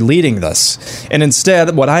country leading this. And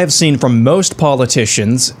instead, what I have seen from most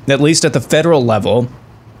politicians, at least at the federal level,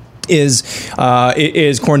 is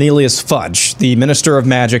Cornelius Fudge, the Minister of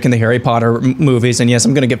Magic in the Harry Potter movies. And yes,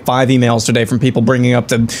 I'm going to get 5 emails today from people bringing up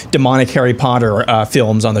the demonic Harry Potter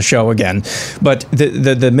films on the show again. But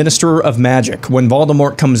the Minister of Magic, when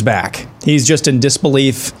Voldemort comes back, he's just in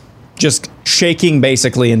disbelief, just shaking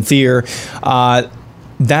basically in fear.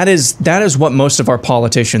 That is what most of our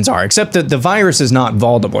politicians are, except that the virus is not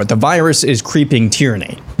Voldemort. The virus is creeping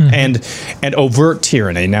tyranny and overt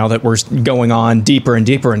tyranny, now that we're going on deeper and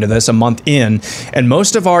deeper into this, a month in. And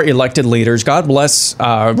most of our elected leaders, God bless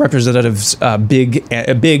Representatives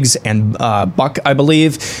Biggs and Buck, I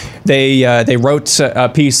believe, they wrote a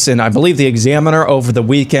piece in, I believe, the Examiner over the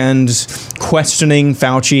weekend, questioning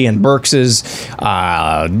Fauci and Birx's,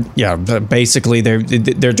 basically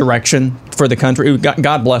their direction for the country.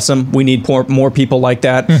 God bless them. We need more people like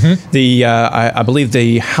that. I believe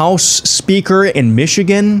the House Speaker in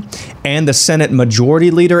Michigan and the Senate Majority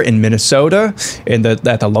Leader in Minnesota,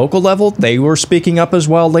 at the local level, they were speaking up as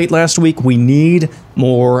well late last week. We need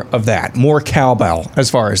more of that, more cowbell as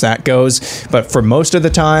far as that goes. But for most of the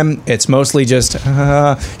time, it's mostly just,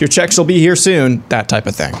 your checks will be here soon, that type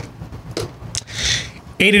of thing.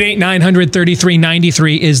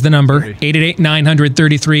 888-900-3393 is the number.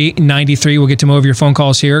 888-900-3393. We'll get to more of your phone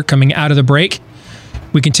calls here coming out of the break.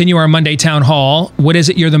 We continue our Monday Town Hall. What is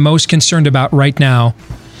it you're the most concerned about right now?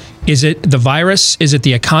 Is it the virus? Is it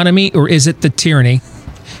the economy? Or is it the tyranny?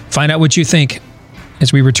 Find out what you think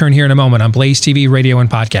as we return here in a moment on Blaze TV, radio, and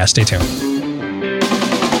podcast. Stay tuned.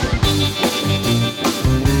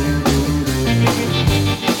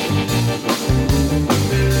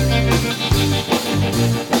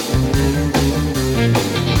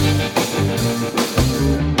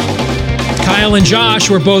 Kyle and Josh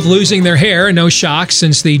were both losing their hair. No shock,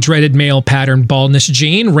 since the dreaded male pattern baldness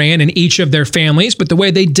gene ran in each of their families. But the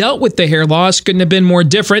way they dealt with the hair loss couldn't have been more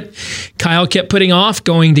different. Kyle kept putting off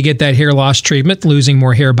going to get that hair loss treatment, losing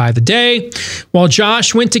more hair by the day, while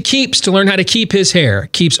Josh went to Keeps to learn how to keep his hair.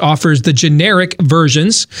 Keeps offers the generic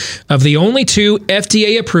versions of the only 2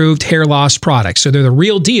 FDA-approved hair loss products. So they're the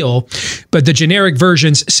real deal, but the generic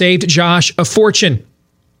versions saved Josh a fortune.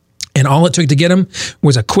 And all it took to get him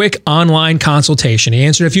was a quick online consultation. He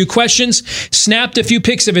answered a few questions, snapped a few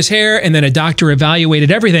pics of his hair, and then a doctor evaluated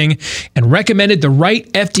everything and recommended the right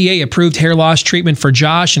FDA-approved hair loss treatment for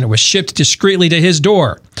Josh, and it was shipped discreetly to his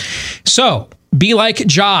door. So, be like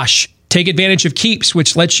Josh. Take advantage of Keeps,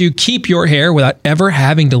 which lets you keep your hair without ever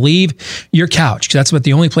having to leave your couch, because that's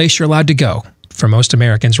the only place you're allowed to go for most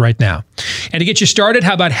Americans right now. And to get you started,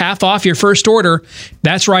 how about half off your first order?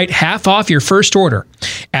 That's right, half off your first order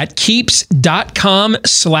at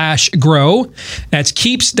keeps.com/grow. That's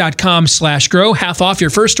keeps.com/grow. Half off your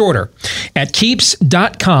first order at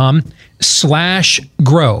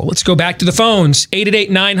keeps.com/grow. Let's go back to the phones.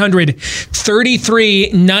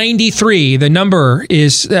 888-900-3393. The number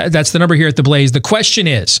is, that's the number here at The Blaze. The question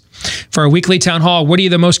is, for our weekly town hall, what are you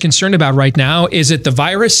the most concerned about right now? Is it the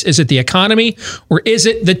virus? Is it the economy? Or is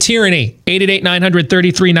it the tyranny?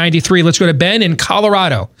 888-900-3393. Let's go to Ben in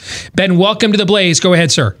Colorado. Ben, welcome to The Blaze. Go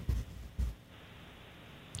ahead, sir.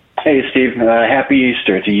 Hey, Steve. Happy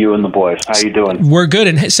Easter to you and the boys. How you doing? We're good,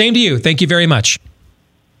 and same to you. Thank you very much.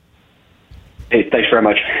 Hey, thanks very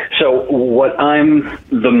much. So what I'm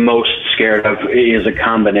the most scared of is a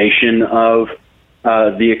combination of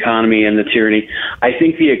the economy and the tyranny. I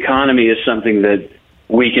think the economy is something that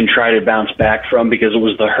we can try to bounce back from, because it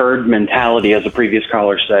was the herd mentality, as the previous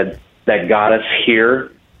caller said, that got us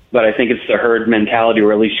here, but I think it's the herd mentality,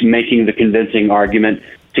 or at least making the convincing argument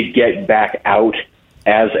to get back out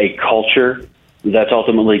as a culture that's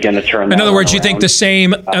ultimately going to turn. In other words, you think the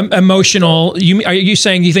same emotional? Are you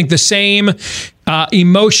saying you think the same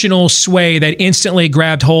emotional sway that instantly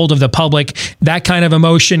grabbed hold of the public, that kind of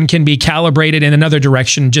emotion can be calibrated in another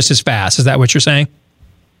direction just as fast? Is that what you're saying?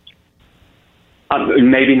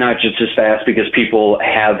 Maybe not just as fast, because people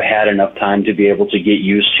have had enough time to be able to get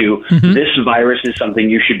used to. This virus is something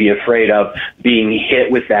you should be afraid of being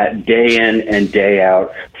hit with that day in and day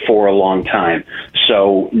out for a long time.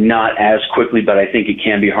 So not as quickly, but I think it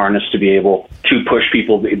can be harnessed to be able to push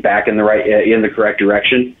people back in the correct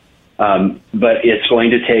direction. But it's going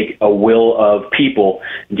to take a will of people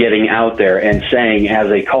getting out there and saying,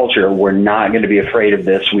 as a culture, we're not going to be afraid of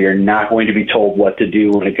this. We are not going to be told what to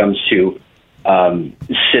do when it comes to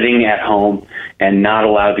sitting at home and not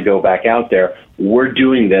allowed to go back out there. We're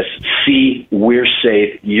doing this. See, we're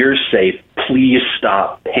safe. You're safe. Please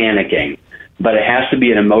stop panicking. But it has to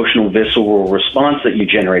be an emotional, visceral response that you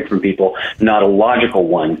generate from people, not a logical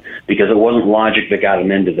one, because it wasn't logic that got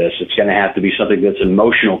them into this. It's going to have to be something that's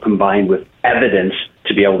emotional combined with evidence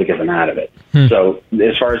to be able to get them out of it. So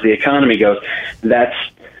as far as the economy goes, that's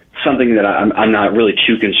something that I'm not really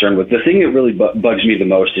too concerned with. The thing that really bugs me the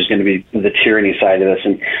most is going to be the tyranny side of this.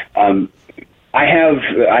 And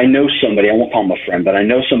I know somebody, I won't call him a friend, but I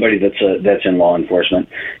know somebody that's in law enforcement.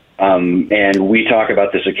 And we talk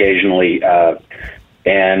about this occasionally.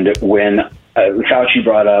 And when Fauci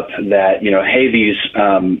brought up that, hey,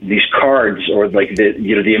 these cards, or like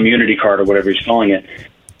the immunity card or whatever he's calling it,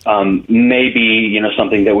 maybe,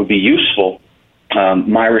 something that would be useful.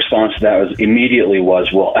 My response to that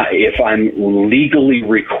was, well, if I'm legally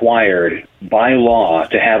required by law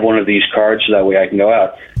to have one of these cards so that way I can go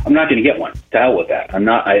out, I'm not going to get one. To hell with that.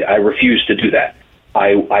 I refuse to do that.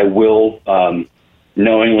 I will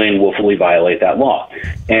knowingly and willfully violate that law.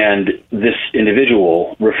 And this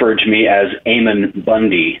individual referred to me as Ammon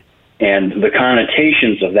Bundy, and the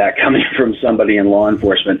connotations of that coming from somebody in law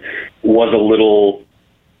enforcement was a little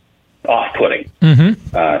off-putting,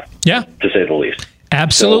 to say the least.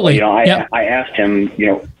 Absolutely. So, I asked him,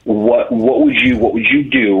 what would you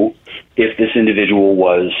do if this individual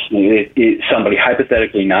was somebody,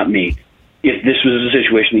 hypothetically, not me, if this was a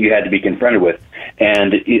situation that you had to be confronted with?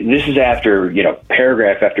 And this is after,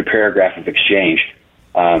 paragraph after paragraph of exchange,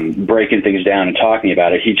 breaking things down and talking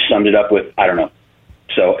about it. He summed it up with, I don't know.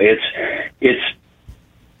 So it's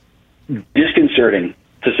disconcerting,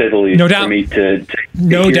 to say the least, for me to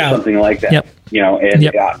hear something like that. Yep.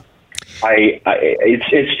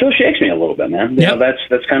 It still shakes me a little bit, man.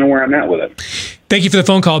 That's kind of where I'm at with it. Thank you for the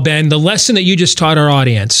phone call, Ben. The lesson that you just taught our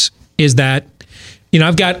audience is that,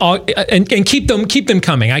 I've got all, and keep them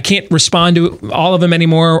coming. I can't respond to all of them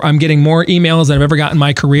anymore. I'm getting more emails than I've ever gotten in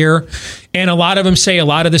my career. And a lot of them say a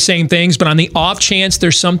lot of the same things, but on the off chance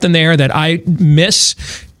there's something there that I miss,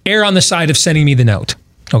 err on the side of sending me the note.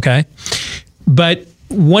 Okay. But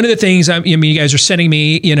one of the things, you guys are sending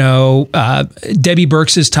me, Debbie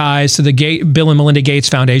Birx's ties to the Bill and Melinda Gates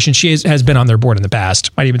Foundation. She has been on their board in the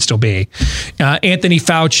past, might even still be. Anthony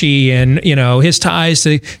Fauci and, his ties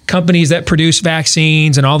to companies that produce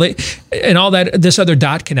vaccines and all that, this other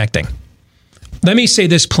dot connecting. Let me say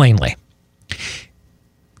this plainly.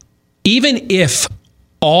 Even if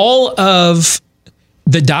all of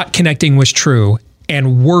the dot connecting was true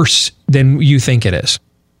and worse than you think it is,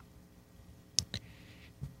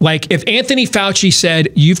 like if Anthony Fauci said,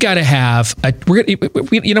 you've got to have we're not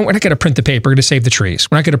going to print the paper to save the trees.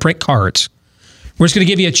 We're not going to print cards. We're just going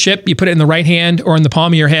to give you a chip. You put it in the right hand or in the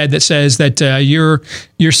palm of your head that says that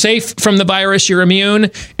you're safe from the virus, you're immune,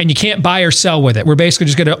 and you can't buy or sell with it. We're basically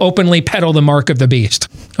just going to openly peddle the mark of the beast.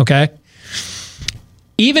 Okay.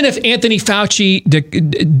 Even if Anthony Fauci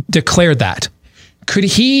declared that, could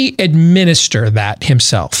he administer that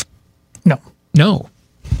himself? No.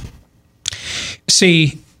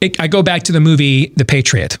 See, I go back to the movie The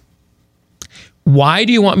Patriot. Why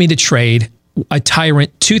do you want me to trade a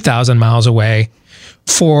tyrant 2,000 miles away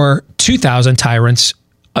for 2,000 tyrants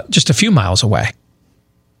just a few miles away?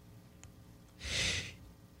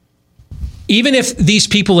 Even if these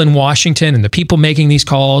people in Washington and the people making these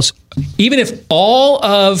calls, even if all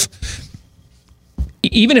of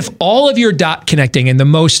your dot connecting and the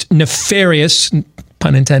most nefarious,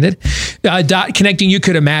 pun intended, dot connecting you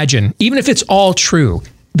could imagine, even if it's all true,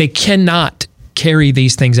 they cannot carry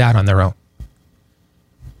these things out on their own.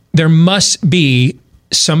 There must be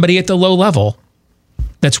somebody at the low level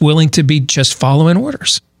that's willing to be just following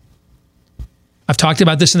orders. I've talked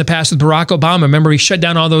about this in the past with Barack Obama. Remember, he shut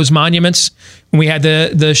down all those monuments when we had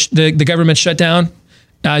the government shutdown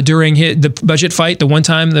during the budget fight. The one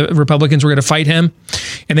time the Republicans were going to fight him,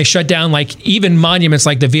 and they shut down like even monuments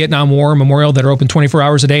like the Vietnam War Memorial that are open 24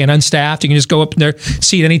 hours a day and unstaffed. You can just go up there,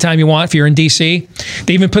 see it anytime you want if you're in D.C.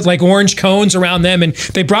 They even put like orange cones around them, and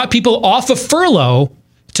they brought people off of furlough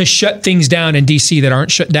to shut things down in D.C. that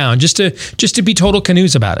aren't shut down, just to be total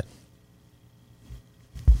canoes about it.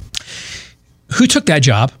 Who took that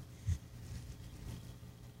job?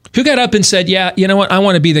 Who got up and said, yeah, you know what? I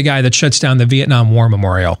want to be the guy that shuts down the Vietnam War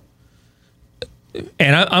Memorial.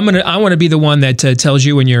 And I want to be the one that tells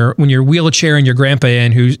you when you're wheelchairing your grandpa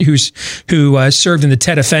in who served in the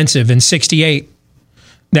Tet Offensive in '68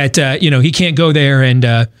 that he can't go there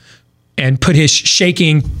and put his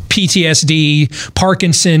shaking PTSD,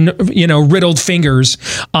 Parkinson, riddled fingers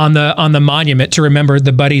on the monument to remember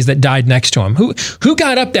the buddies that died next to him. Who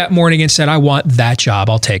got up that morning and said, I want that job,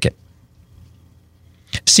 I'll take it.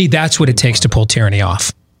 See, that's what it takes to pull tyranny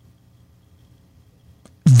off.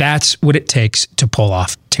 That's what it takes to pull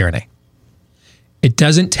off tyranny. It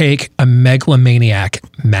doesn't take a megalomaniac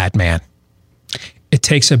madman. It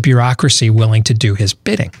takes a bureaucracy willing to do his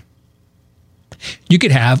bidding. You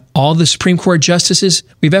could have all the Supreme Court justices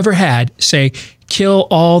we've ever had say, kill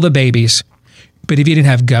all the babies. But if you didn't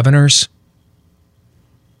have governors,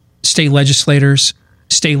 state legislators,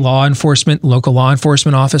 state law enforcement, local law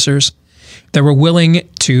enforcement officers that were willing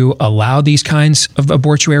to allow these kinds of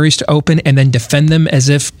abortuaries to open and then defend them as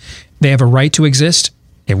if they have a right to exist,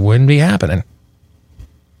 it wouldn't be happening.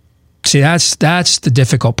 See, that's the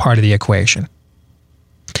difficult part of the equation.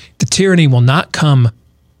 The tyranny will not come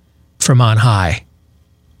from on high.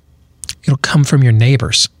 It'll come from your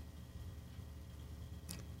neighbors.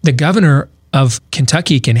 The governor of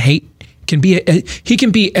Kentucky can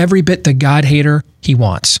be every bit the God hater he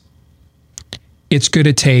wants. It's going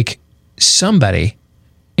to take somebody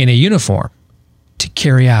in a uniform to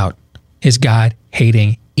carry out his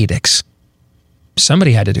God-hating edicts.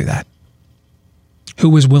 Somebody had to do that. Who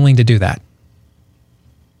was willing to do that?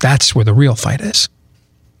 That's where the real fight is.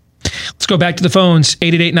 Let's go back to the phones.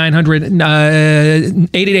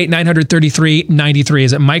 888-900-3393.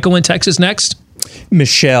 Is it Michael in Texas next?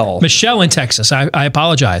 Michelle in Texas. I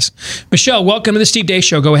apologize. Michelle, welcome to the Steve Deace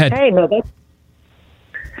Show. Go ahead. Hey, no,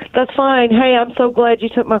 that's fine. Hey, I'm so glad you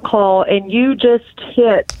took my call, and you just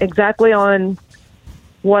hit exactly on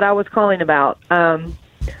what I was calling about. The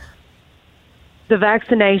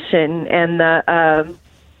vaccination and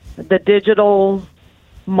the digital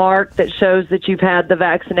mark that shows that you've had the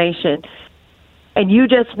vaccination. And you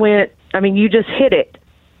just hit it.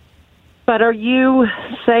 But are you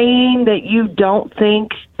saying that you don't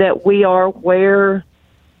think that we are where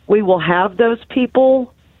we will have those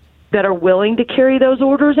people that are willing to carry those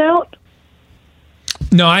orders out?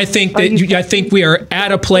 No, I think we are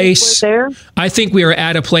at a place. I think we are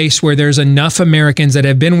at a place where there's enough Americans that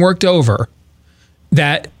have been worked over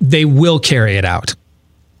that they will carry it out,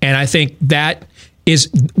 and I think that is.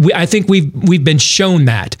 I think we've been shown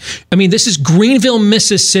that. I mean, this is Greenville,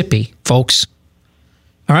 Mississippi, folks.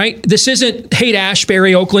 All right, this isn't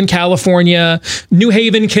Haight-Ashbury, Oakland, California, New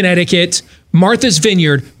Haven, Connecticut, Martha's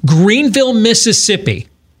Vineyard, Greenville, Mississippi.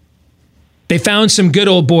 They found some good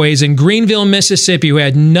old boys in Greenville, Mississippi who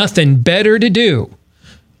had nothing better to do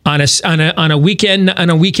on a weekend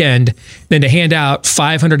than to hand out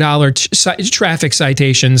 $500 traffic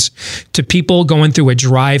citations to people going through a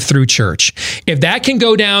drive-through church. If that can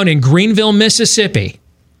go down in Greenville, Mississippi,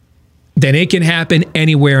 then it can happen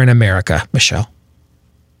anywhere in America, Michelle.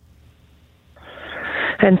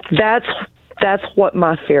 And that's what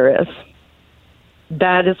my fear is.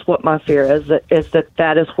 That is what my fear is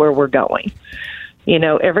that is where we're going.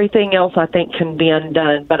 Everything else I think can be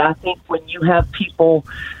undone. But I think when you have people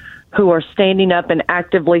who are standing up and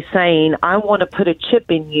actively saying, I want to put a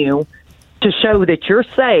chip in you to show that you're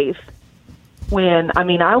safe.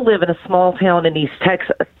 I live in a small town in East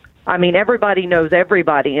Texas. Everybody knows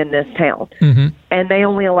everybody in this town. Mm-hmm. And they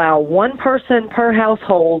only allow one person per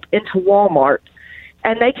household into Walmart.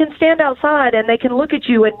 And they can stand outside and they can look at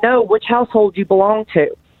you and know which household you belong to.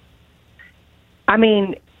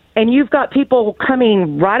 And you've got people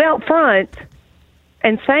coming right out front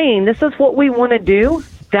and saying, this is what we want to do.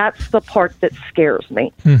 That's the part that scares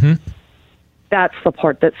me. Mm-hmm. That's the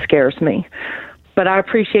part that scares me. But I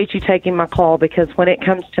appreciate you taking my call, because when it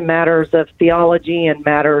comes to matters of theology and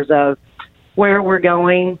matters of where we're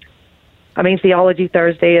going, Theology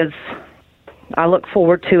Thursday is... I look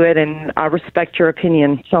forward to it, and I respect your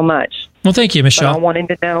opinion so much. Well, thank you, Michelle. But I wanted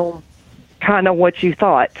to know kind of what you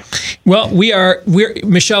thought. Well,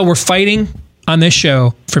 Michelle, we're fighting on this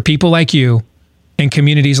show for people like you in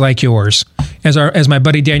communities like yours. As my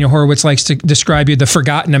buddy Daniel Horowitz likes to describe you, the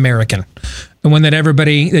forgotten American, the one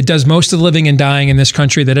that does most of the living and dying in this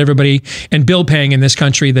country, and bill paying in this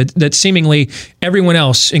country, that seemingly everyone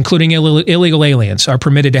else, including illegal aliens, are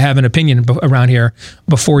permitted to have an opinion around here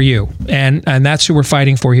before you. And that's who we're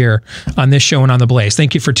fighting for here on this show and on The Blaze.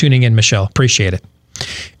 Thank you for tuning in, Michelle. Appreciate it.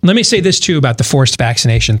 Let me say this too about the forced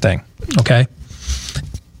vaccination thing, okay?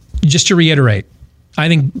 Just to reiterate, I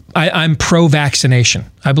think I'm pro-vaccination.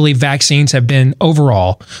 I believe vaccines have been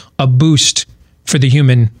overall a boost for the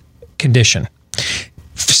human condition.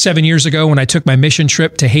 7 years ago, when I took my mission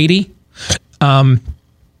trip to Haiti,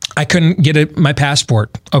 I couldn't get my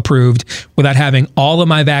passport approved without having all of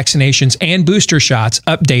my vaccinations and booster shots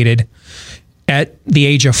updated at the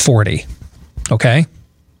age of 40. Okay?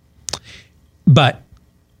 But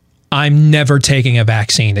I'm never taking a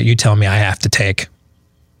vaccine that you tell me I have to take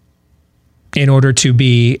in order to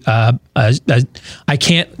be, I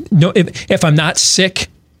can't, no, if I'm not sick,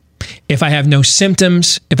 if I have no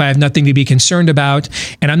symptoms, if I have nothing to be concerned about,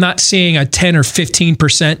 and I'm not seeing a 10 or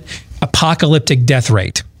 15% apocalyptic death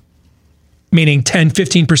rate, meaning 10,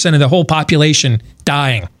 15% of the whole population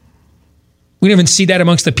dying. We don't even see that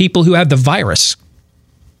amongst the people who have the virus.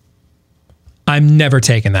 I'm never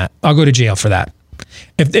taking that. I'll go to jail for that.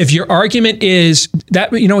 If your argument is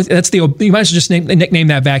that, you might as well just nickname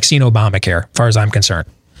that vaccine Obamacare, as far as I'm concerned.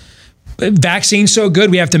 Vaccine's so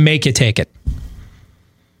good, we have to make you take it.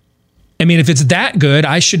 I mean, if it's that good,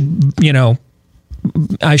 I should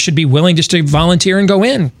be willing just to volunteer and go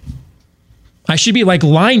in. I should be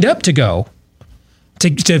lined up to go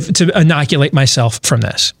to inoculate myself from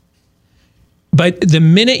this. But the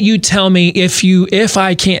minute you tell me if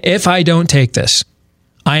I don't take this,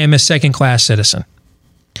 I am a second-class citizen,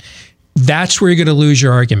 that's where you're going to lose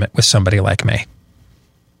your argument with somebody like me.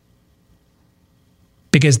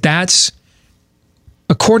 Because that's,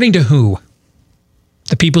 according to who?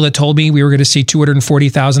 The people that told me we were going to see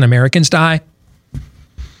 240,000 Americans die?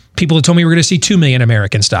 People that told me we were going to see 2 million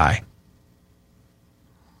Americans die?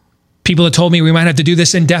 People that told me we might have to do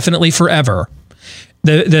this indefinitely forever?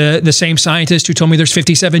 The same scientist who told me there's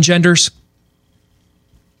 57 genders?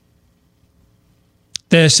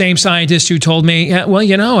 The same scientist who told me,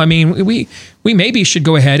 we maybe should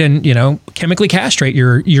go ahead and, chemically castrate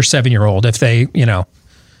your 7-year-old if they,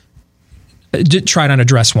 tried on a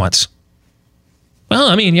dress once.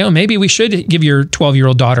 Well, maybe we should give your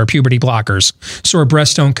 12-year-old daughter puberty blockers so her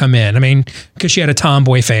breasts don't come in. Because she had a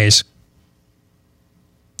tomboy phase.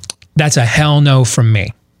 That's a hell no from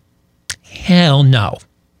me. Hell no.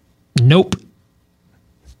 Nope.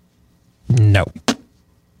 No.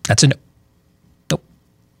 That's a no. Nope.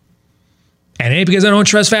 And it ain't because I don't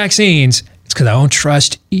trust vaccines. It's because I don't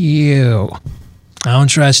trust you. I don't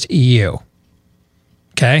trust you.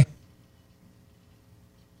 Okay?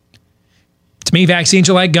 To me, vaccines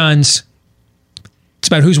are like guns. It's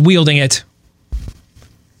about who's wielding it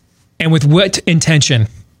and with what intention.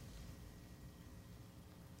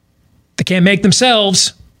 They can't make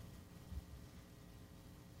themselves,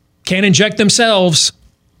 can't inject themselves,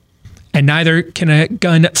 and neither can a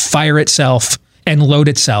gun fire itself and load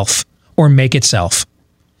itself or make itself.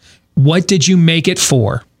 What did you make it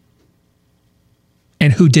for?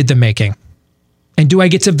 And who did the making? And do I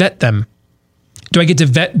get to vet them? Do I get to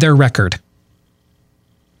vet their record?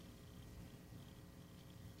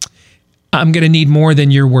 I'm going to need more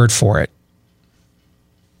than your word for it.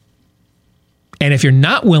 And if you're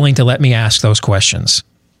not willing to let me ask those questions,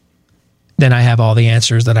 then I have all the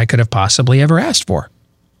answers that I could have possibly ever asked for.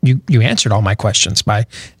 You answered all my questions by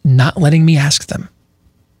not letting me ask them.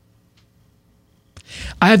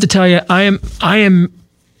 I have to tell you, I am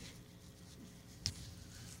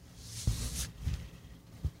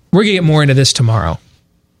we're going to get more into this tomorrow.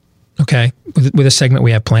 Okay? With a segment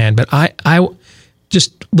we have planned, but I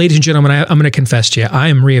just, ladies and gentlemen, I'm going to confess to you, I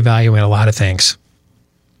am reevaluating a lot of things.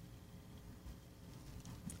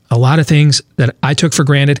 A lot of things that I took for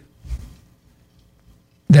granted,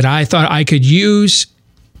 that I thought I could use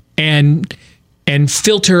and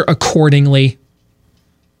filter accordingly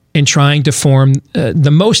in trying to form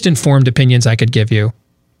the most informed opinions I could give you,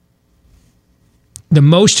 the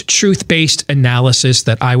most truth-based analysis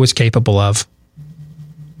that I was capable of.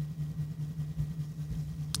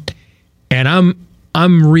 And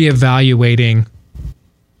I'm reevaluating,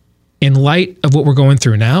 in light of what we're going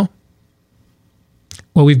through now,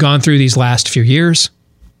 what we've gone through these last few years.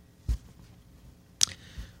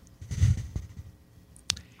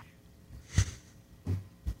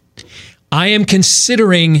 I am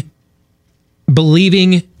considering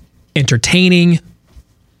believing, entertaining,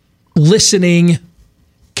 listening,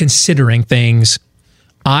 considering things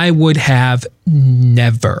I would have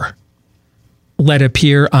never let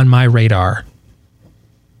appear on my radar,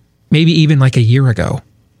 maybe even like a year ago.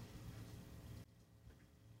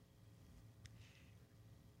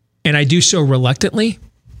 And I do so reluctantly,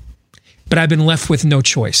 but I've been left with no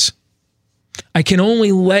choice. I can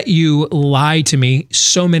only let you lie to me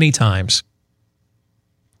so many times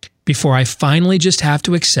before I finally just have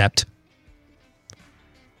to accept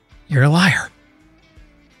you're a liar.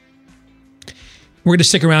 We're going to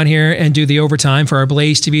stick around here and do the overtime for our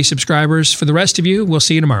Blaze TV subscribers. For the rest of you, we'll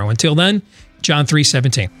see you tomorrow. Until then, John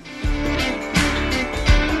 3:17.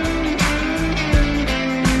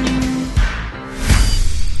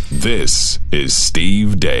 This is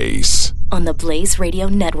Steve Deace on the Blaze Radio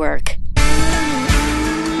Network.